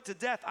they were put to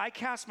death, I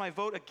cast my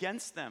vote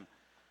against them.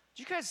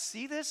 Do you guys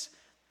see this?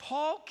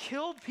 Paul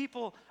killed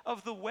people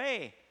of the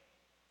way.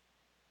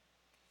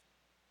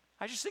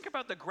 I just think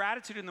about the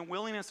gratitude and the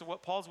willingness of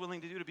what Paul's willing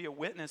to do to be a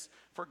witness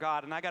for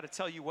God. And I got to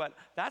tell you what,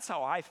 that's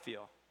how I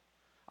feel.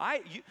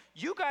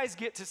 You guys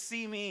get to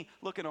see me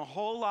looking a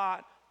whole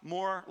lot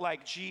more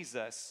like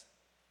Jesus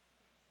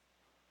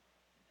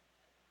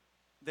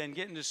than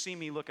getting to see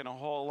me looking a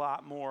whole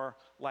lot more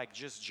like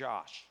just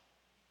Josh.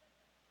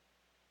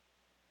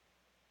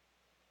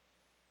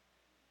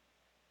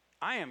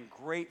 I am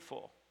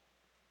grateful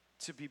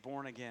to be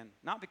born again,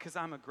 not because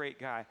I'm a great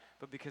guy,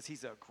 but because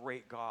he's a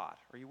great God.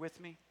 Are you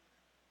with me?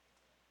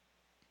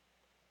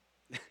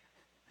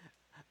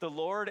 The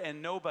Lord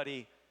and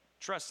nobody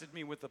trusted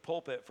me with the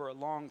pulpit for a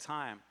long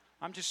time.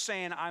 I'm just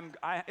saying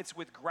it's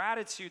with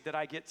gratitude that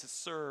I get to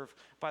serve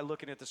by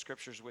looking at the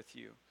scriptures with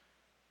you.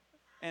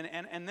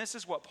 And this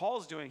is what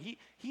Paul's doing.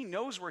 He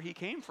knows where he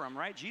came from,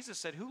 right? Jesus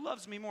said, who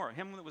loves me more,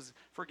 him that was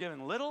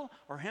forgiven little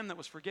or him that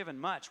was forgiven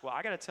much? Well,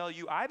 I got to tell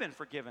you, I've been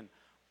forgiven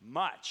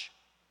much.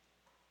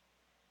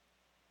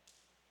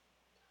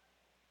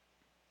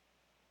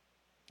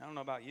 I don't know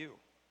about you.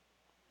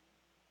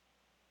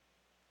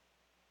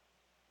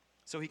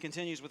 So he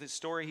continues with his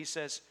story. He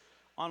says,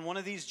 on one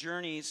of these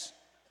journeys,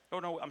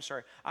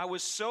 I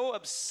was so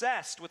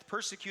obsessed with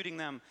persecuting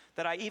them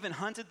that I even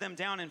hunted them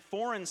down in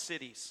foreign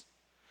cities.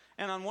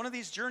 And on one of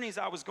these journeys,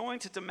 I was going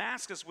to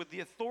Damascus with the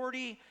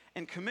authority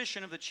and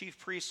commission of the chief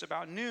priests.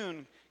 About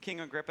noon, King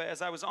Agrippa,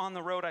 as I was on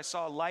the road, I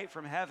saw a light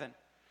from heaven,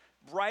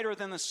 brighter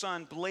than the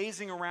sun,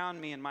 blazing around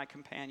me and my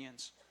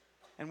companions.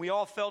 And we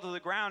all fell to the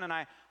ground, and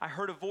I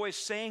heard a voice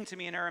saying to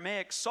me in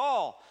Aramaic,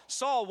 Saul,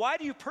 Saul, why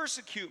do you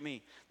persecute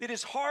me? It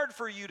is hard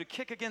for you to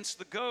kick against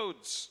the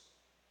goads.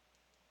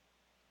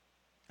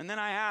 And then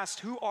I asked,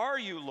 who are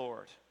you,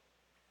 Lord?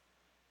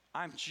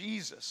 I'm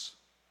Jesus,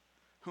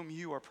 whom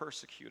you are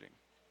persecuting.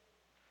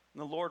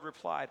 And the Lord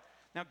replied,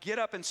 now get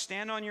up and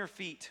stand on your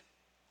feet.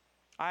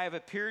 I have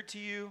appeared to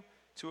you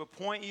to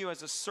appoint you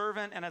as a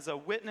servant and as a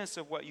witness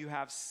of what you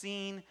have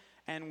seen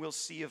and will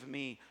see of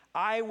me.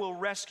 I will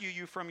rescue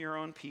you from your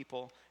own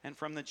people and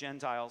from the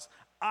Gentiles.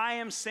 I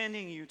am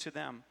sending you to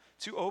them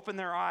to open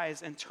their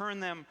eyes and turn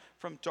them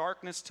from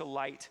darkness to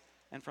light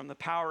and from the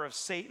power of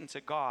Satan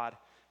to God,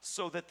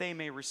 so that they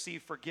may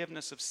receive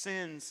forgiveness of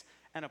sins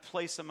and a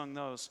place among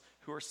those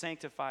who are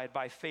sanctified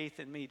by faith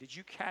in me. Did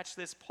you catch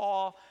this?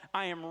 Paul,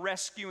 I am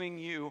rescuing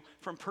you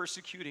from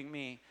persecuting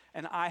me,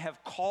 and I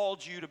have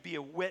called you to be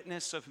a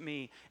witness of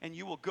me, and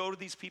you will go to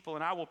these people,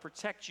 and I will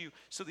protect you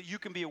so that you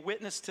can be a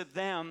witness to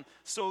them,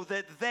 so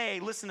that they,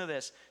 listen to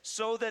this,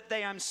 so that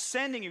they, I'm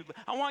sending you.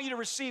 I want you to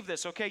receive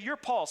this, okay? You're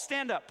Paul.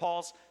 Stand up,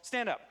 Pauls.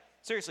 Stand up.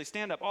 Seriously,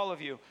 stand up, all of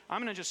you.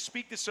 I'm going to just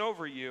speak this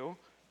over you.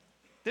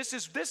 This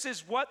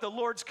is what the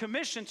Lord's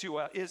commission to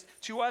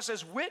us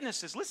as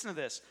witnesses. Listen to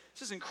this.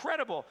 This is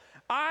incredible.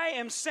 I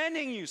am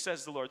sending you,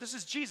 says the Lord. This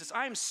is Jesus.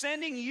 I am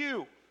sending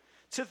you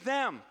to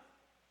them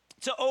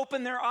to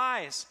open their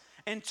eyes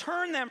and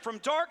turn them from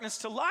darkness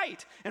to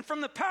light and from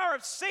the power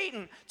of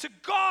Satan to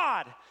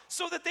God,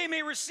 so that they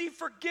may receive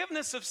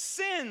forgiveness of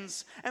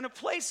sins and a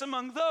place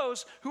among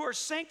those who are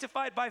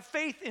sanctified by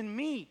faith in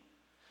me.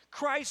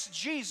 Christ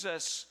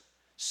Jesus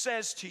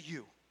says to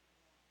you,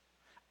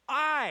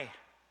 I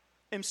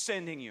am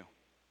sending you.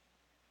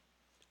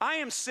 I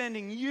am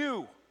sending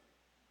you.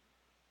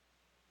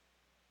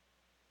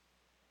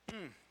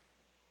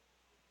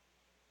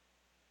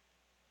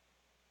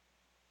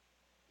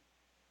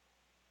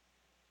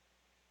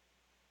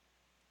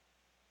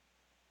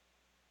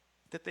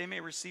 That they may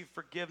receive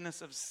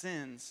forgiveness of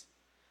sins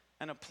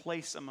and a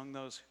place among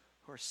those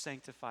who are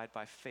sanctified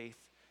by faith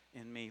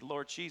in me.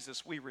 Lord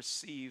Jesus, we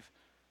receive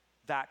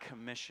that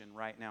commission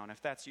right now. And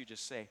if that's you,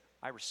 just say,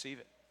 I receive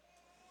it.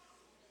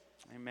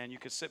 Amen. You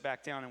could sit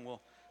back down and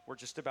we're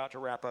just about to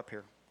wrap up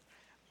here.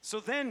 So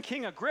then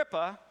King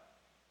Agrippa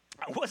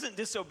wasn't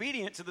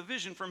disobedient to the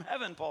vision from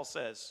heaven, Paul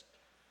says.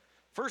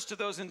 First to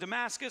those in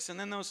Damascus, and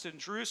then those in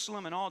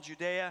Jerusalem and all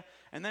Judea,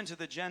 and then to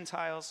the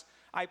Gentiles.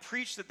 I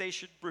preached that they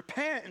should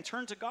repent and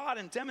turn to God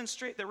and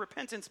demonstrate their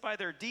repentance by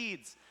their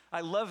deeds.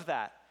 I love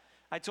that.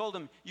 I told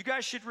them, you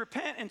guys should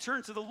repent and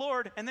turn to the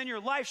Lord, and then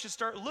your life should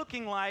start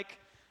looking like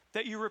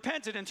that you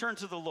repented and turned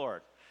to the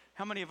Lord.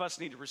 How many of us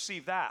need to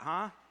receive that,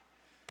 huh?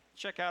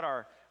 Check out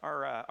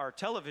our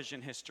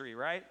television history,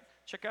 right?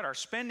 Check out our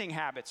spending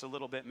habits a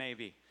little bit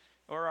maybe,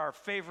 or our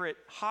favorite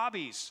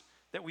hobbies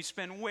that we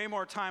spend way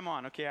more time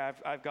on. Okay,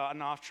 I've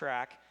gotten off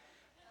track.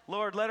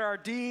 Lord, let our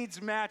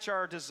deeds match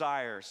our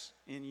desires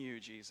in you,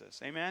 Jesus.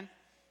 Amen?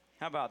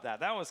 How about that?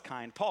 That was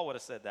kind. Paul would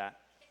have said that.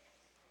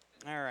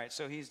 All right,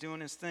 so he's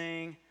doing his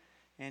thing,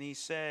 and he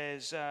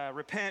says,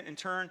 repent and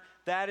turn.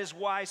 That is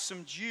why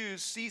some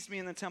Jews seized me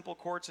in the temple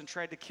courts and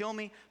tried to kill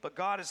me, but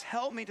God has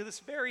helped me to this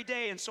very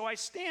day, and so I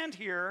stand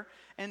here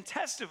and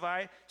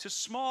testify to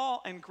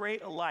small and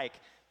great alike.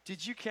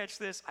 Did you catch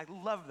this? I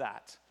love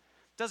that.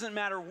 Doesn't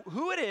matter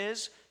who it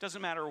is,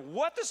 doesn't matter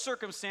what the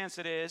circumstance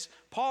it is,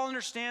 Paul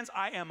understands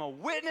I am a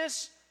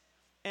witness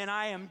and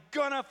I am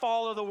gonna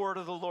follow the word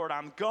of the Lord.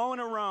 I'm going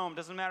to Rome.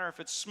 Doesn't matter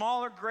if it's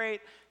small or great,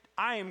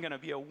 I am gonna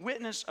be a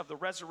witness of the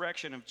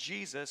resurrection of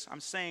Jesus. I'm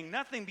saying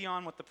nothing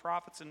beyond what the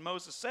prophets and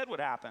Moses said would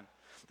happen,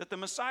 that the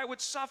Messiah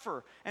would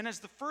suffer and as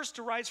the first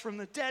to rise from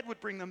the dead would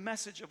bring the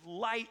message of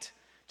light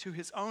to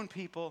his own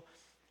people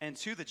and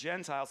to the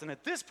Gentiles. And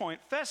at this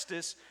point,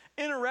 Festus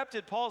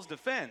interrupted Paul's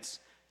defense.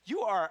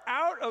 You are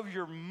out of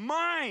your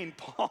mind,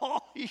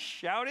 Paul, he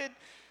shouted.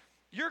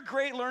 Your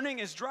great learning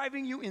is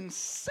driving you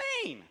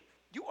insane.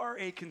 You are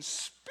a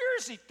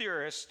conspiracy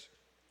theorist.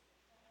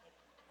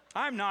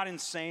 I'm not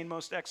insane,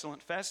 most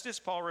excellent Festus,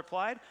 Paul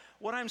replied.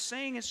 What I'm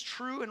saying is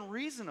true and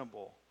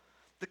reasonable.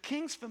 The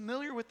king's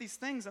familiar with these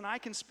things, and I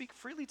can speak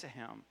freely to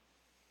him.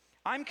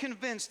 I'm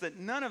convinced that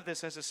none of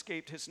this has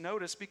escaped his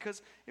notice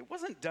because it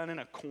wasn't done in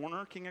a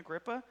corner, King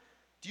Agrippa.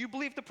 Do you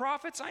believe the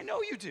prophets? I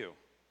know you do.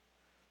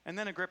 And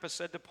then Agrippa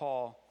said to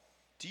Paul,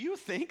 do you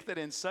think that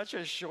in such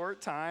a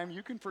short time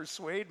you can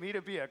persuade me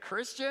to be a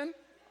Christian?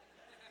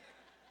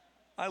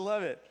 I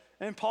love it.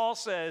 And Paul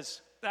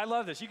says, I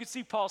love this. You can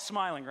see Paul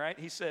smiling, right?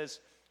 He says,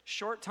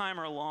 short time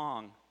or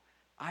long,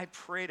 I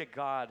pray to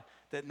God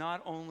that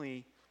not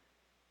only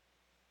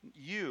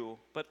you,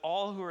 but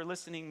all who are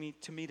listening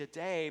to me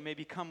today may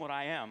become what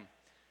I am.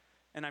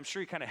 And I'm sure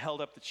he kind of held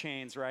up the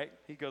chains, right?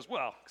 He goes,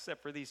 well,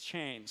 except for these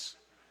chains.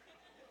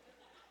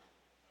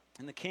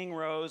 And the king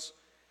rose,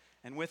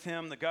 and with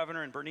him the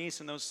governor and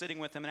Bernice and those sitting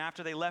with him. And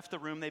after they left the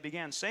room, they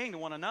began saying to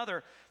one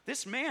another,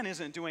 this man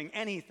isn't doing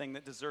anything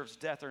that deserves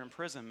death or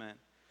imprisonment.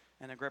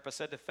 And Agrippa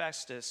said to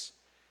Festus,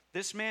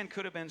 this man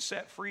could have been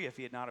set free if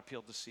he had not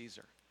appealed to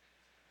Caesar.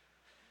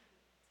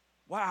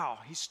 Wow,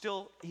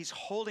 he's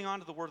holding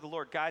on to the word of the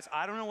Lord. Guys,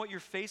 I don't know what you're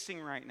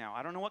facing right now.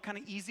 I don't know what kind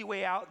of easy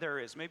way out there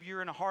is. Maybe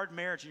you're in a hard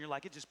marriage and you're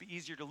like, it'd just be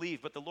easier to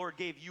leave. But the Lord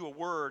gave you a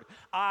word.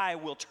 I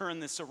will turn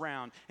this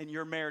around and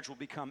your marriage will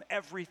become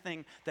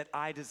everything that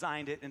I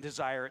designed it and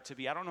desire it to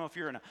be. I don't know if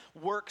you're in a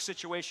work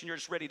situation, you're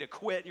just ready to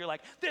quit. And you're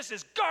like, this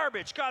is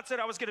garbage. God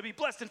said I was going to be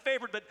blessed and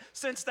favored, but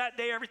since that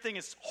day, everything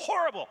is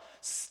horrible.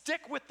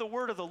 Stick with the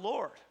word of the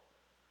Lord,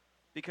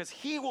 because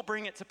he will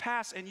bring it to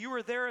pass, and you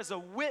are there as a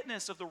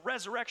witness of the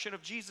resurrection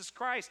of Jesus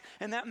Christ,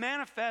 and that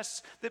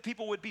manifests that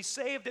people would be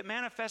saved, it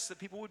manifests that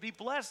people would be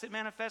blessed, it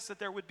manifests that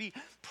there would be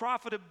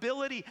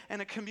profitability and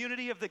a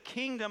community of the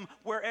kingdom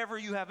wherever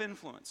you have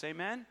influence,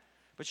 amen?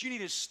 But you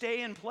need to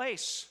stay in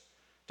place.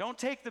 Don't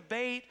take the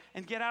bait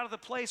and get out of the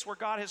place where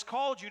God has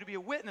called you to be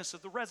a witness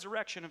of the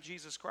resurrection of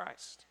Jesus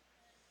Christ.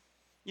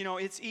 You know,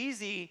 it's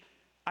easy,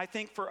 I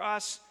think, for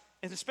us,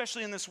 and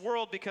especially in this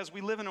world, because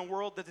we live in a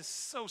world that is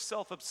so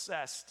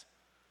self-obsessed.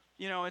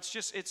 You know,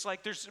 it's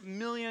like there's a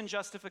million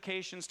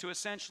justifications to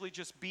essentially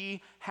just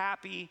be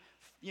happy,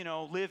 you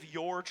know, live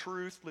your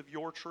truth,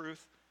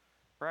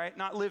 right?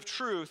 Not live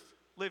truth,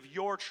 live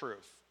your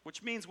truth,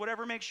 which means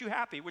whatever makes you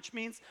happy, which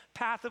means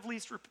path of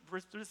least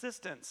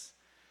resistance.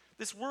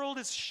 This world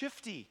is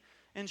shifty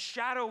and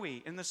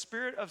shadowy, and the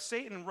spirit of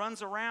Satan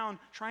runs around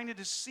trying to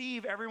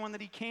deceive everyone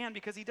that he can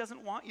because he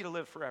doesn't want you to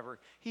live forever.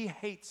 He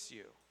hates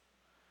you.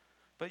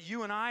 But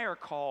you and I are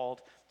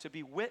called to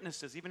be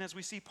witnesses, even as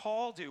we see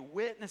Paul do,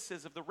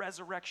 witnesses of the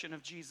resurrection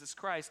of Jesus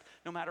Christ,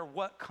 no matter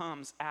what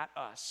comes at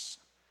us.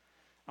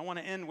 I want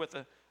to end with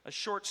a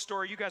short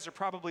story. You guys are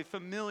probably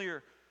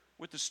familiar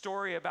with the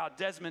story about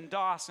Desmond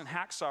Doss and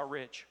Hacksaw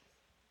Ridge.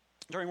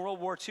 During World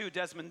War II,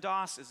 Desmond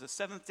Doss is a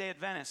Seventh-day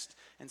Adventist,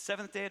 and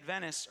Seventh-day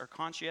Adventists are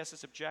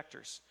conscientious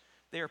objectors.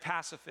 They are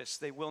pacifists.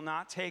 They will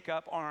not take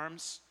up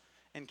arms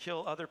and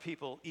kill other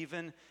people,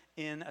 even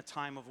in a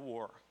time of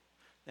war.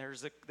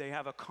 They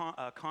have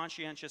a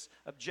conscientious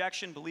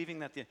objection, believing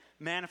that the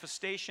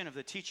manifestation of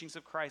the teachings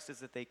of Christ is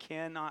that they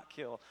cannot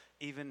kill,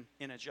 even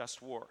in a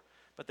just war.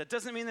 But that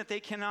doesn't mean that they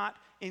cannot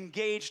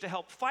engage to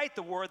help fight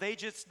the war. They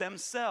just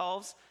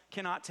themselves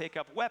cannot take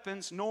up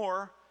weapons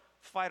nor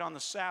fight on the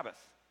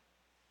Sabbath.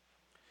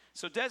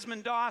 So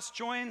Desmond Doss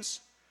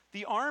joins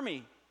the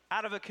army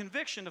out of a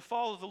conviction to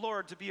follow the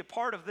Lord, to be a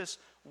part of this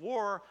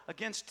war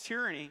against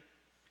tyranny.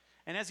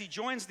 And as he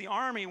joins the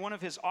army, one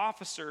of his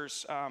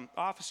officers,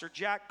 Officer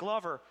Jack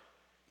Glover,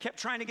 kept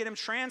trying to get him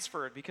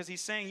transferred because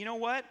he's saying, you know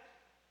what?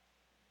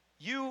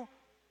 You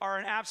are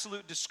an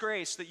absolute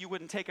disgrace that you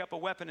wouldn't take up a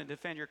weapon and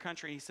defend your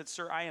country. And he said,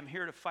 sir, I am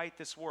here to fight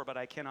this war, but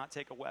I cannot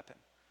take a weapon.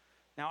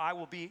 Now, I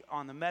will be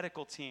on the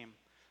medical team,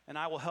 and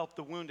I will help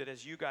the wounded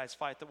as you guys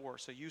fight the war.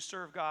 So you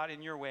serve God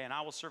in your way, and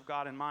I will serve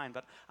God in mine.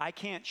 But I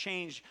can't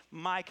change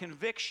my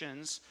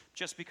convictions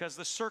just because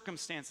the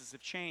circumstances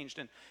have changed.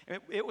 And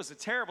it was a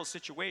terrible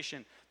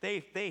situation. They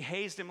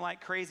hazed him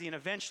like crazy, and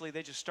eventually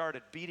they just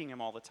started beating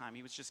him all the time.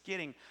 He's just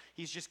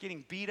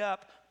getting beat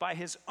up by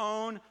his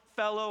own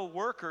fellow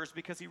workers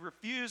because he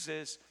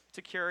refuses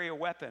to carry a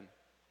weapon.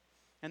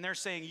 And they're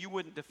saying, you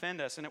wouldn't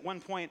defend us. And at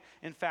one point,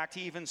 in fact,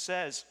 he even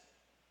says,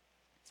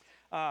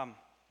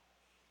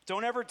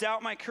 don't ever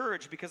doubt my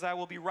courage, because I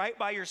will be right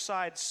by your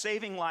side,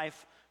 saving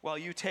life while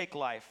you take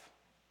life.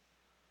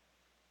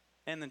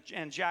 And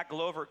Jack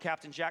Glover,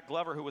 Captain Jack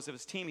Glover, who was of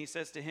his team, he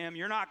says to him,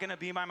 you're not going to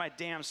be by my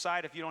damn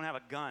side if you don't have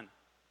a gun.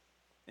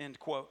 End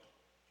quote.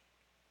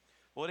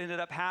 What ended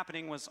up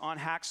happening was on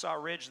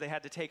Hacksaw Ridge, they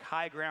had to take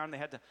high ground. They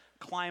had to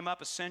climb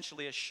up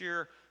essentially a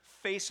sheer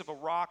face of a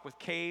rock with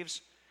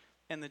caves.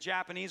 And the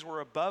Japanese were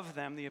above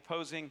them, the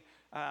opposing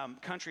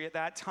country at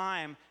that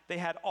time. They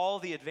had all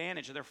the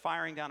advantage, and they're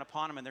firing down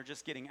upon them, and they're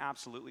just getting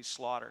absolutely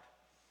slaughtered.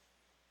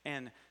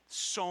 And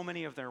so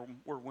many of them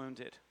were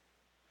wounded.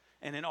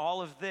 And in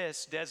all of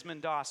this,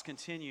 Desmond Doss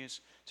continues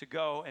to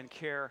go and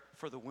care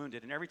for the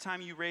wounded. And every time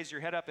you raise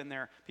your head up in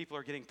there, people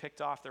are getting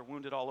picked off. They're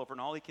wounded all over.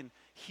 And all he can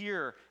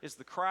hear is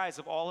the cries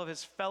of all of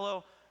his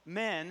fellow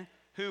men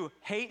who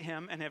hate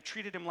him and have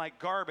treated him like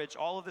garbage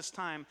all of this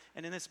time.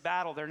 And in this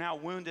battle, they're now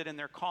wounded, and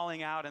they're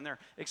calling out, and they're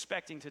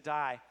expecting to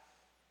die.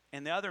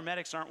 And the other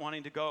medics aren't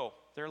wanting to go.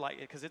 They're like,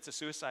 because it's a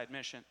suicide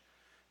mission.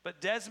 But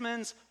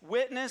Desmond's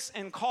witness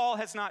and call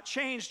has not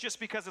changed just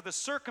because of the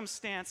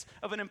circumstance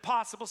of an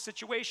impossible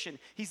situation.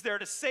 He's there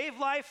to save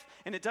life,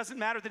 and it doesn't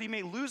matter that he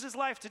may lose his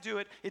life to do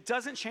it. It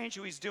doesn't change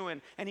who he's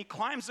doing. And he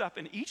climbs up,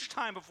 and each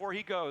time before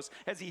he goes,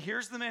 as he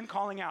hears the men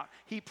calling out,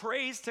 he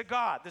prays to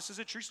God. This is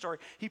a true story.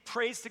 He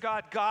prays to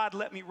God, God,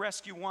 let me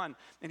rescue one.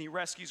 And he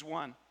rescues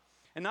one.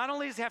 And not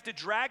only does he have to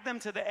drag them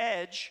to the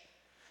edge,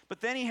 but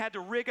then he had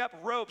to rig up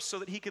ropes so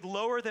that he could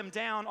lower them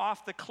down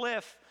off the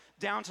cliff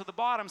down to the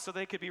bottom so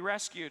they could be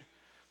rescued.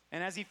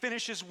 And as he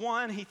finishes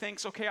one, he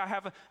thinks, okay, I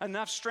have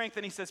enough strength.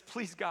 And he says,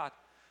 please, God,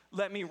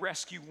 let me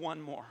rescue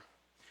one more.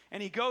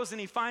 And he goes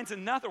and he finds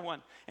another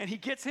one. And he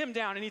gets him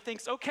down and he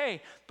thinks,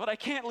 okay, but I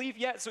can't leave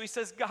yet. So he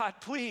says, God,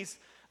 please,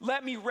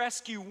 let me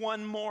rescue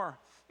one more.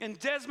 And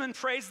Desmond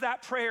prays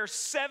that prayer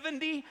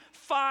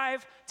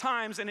 75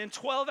 times. And in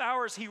 12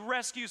 hours, he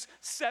rescues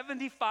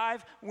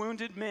 75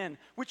 wounded men,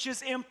 which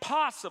is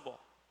impossible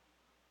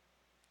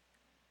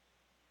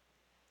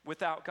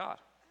without God.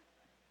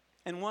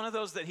 And one of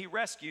those that he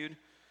rescued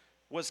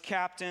was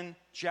Captain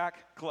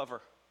Jack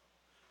Glover,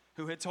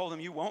 who had told him,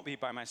 you won't be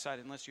by my side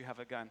unless you have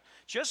a gun.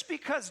 Just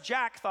because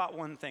Jack thought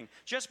one thing,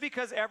 just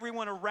because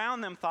everyone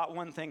around them thought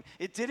one thing,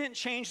 it didn't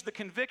change the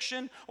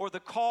conviction or the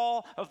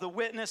call of the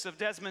witness of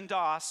Desmond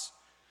Doss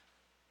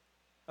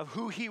of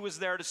who he was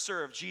there to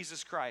serve,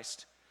 Jesus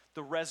Christ,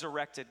 the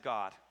resurrected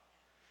God.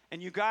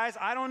 And you guys,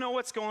 I don't know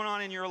what's going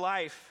on in your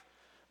life,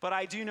 but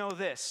I do know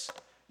this.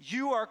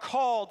 You are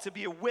called to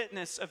be a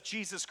witness of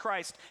Jesus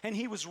Christ, and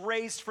he was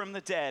raised from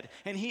the dead,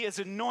 and he has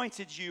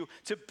anointed you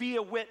to be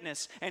a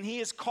witness, and he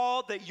has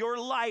called that your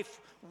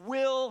life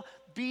will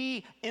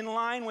be in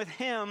line with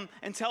him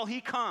until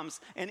he comes.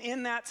 And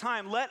in that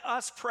time, let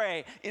us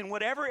pray in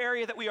whatever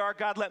area that we are.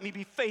 God, let me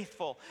be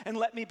faithful, and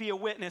let me be a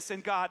witness.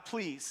 And God,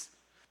 please,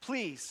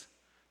 please,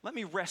 let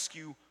me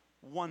rescue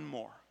one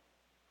more.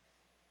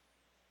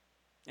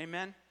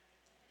 Amen.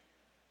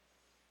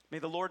 May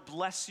the Lord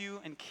bless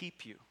you and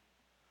keep you.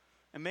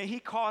 And may he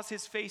cause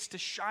his face to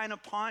shine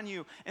upon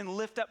you and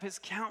lift up his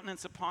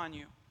countenance upon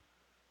you.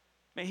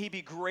 May he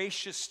be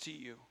gracious to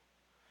you.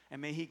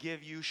 And may he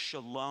give you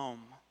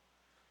shalom.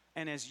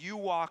 And as you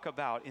walk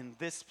about in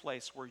this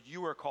place where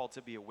you are called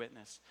to be a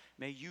witness,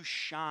 may you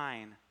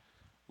shine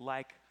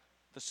like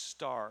the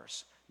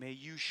stars. May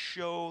you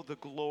show the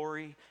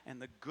glory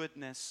and the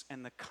goodness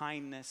and the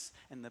kindness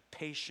and the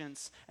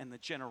patience and the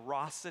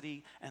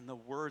generosity and the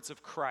words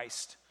of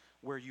Christ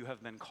where you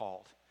have been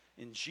called.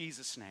 In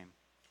Jesus' name.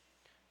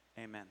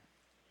 Amen.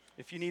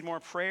 If you need more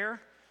prayer,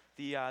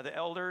 the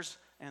elders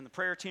and the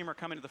prayer team are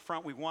coming to the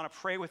front. We want to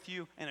pray with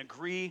you and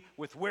agree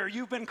with where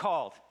you've been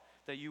called,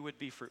 that you would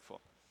be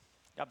fruitful.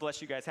 God bless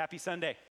you guys. Happy Sunday.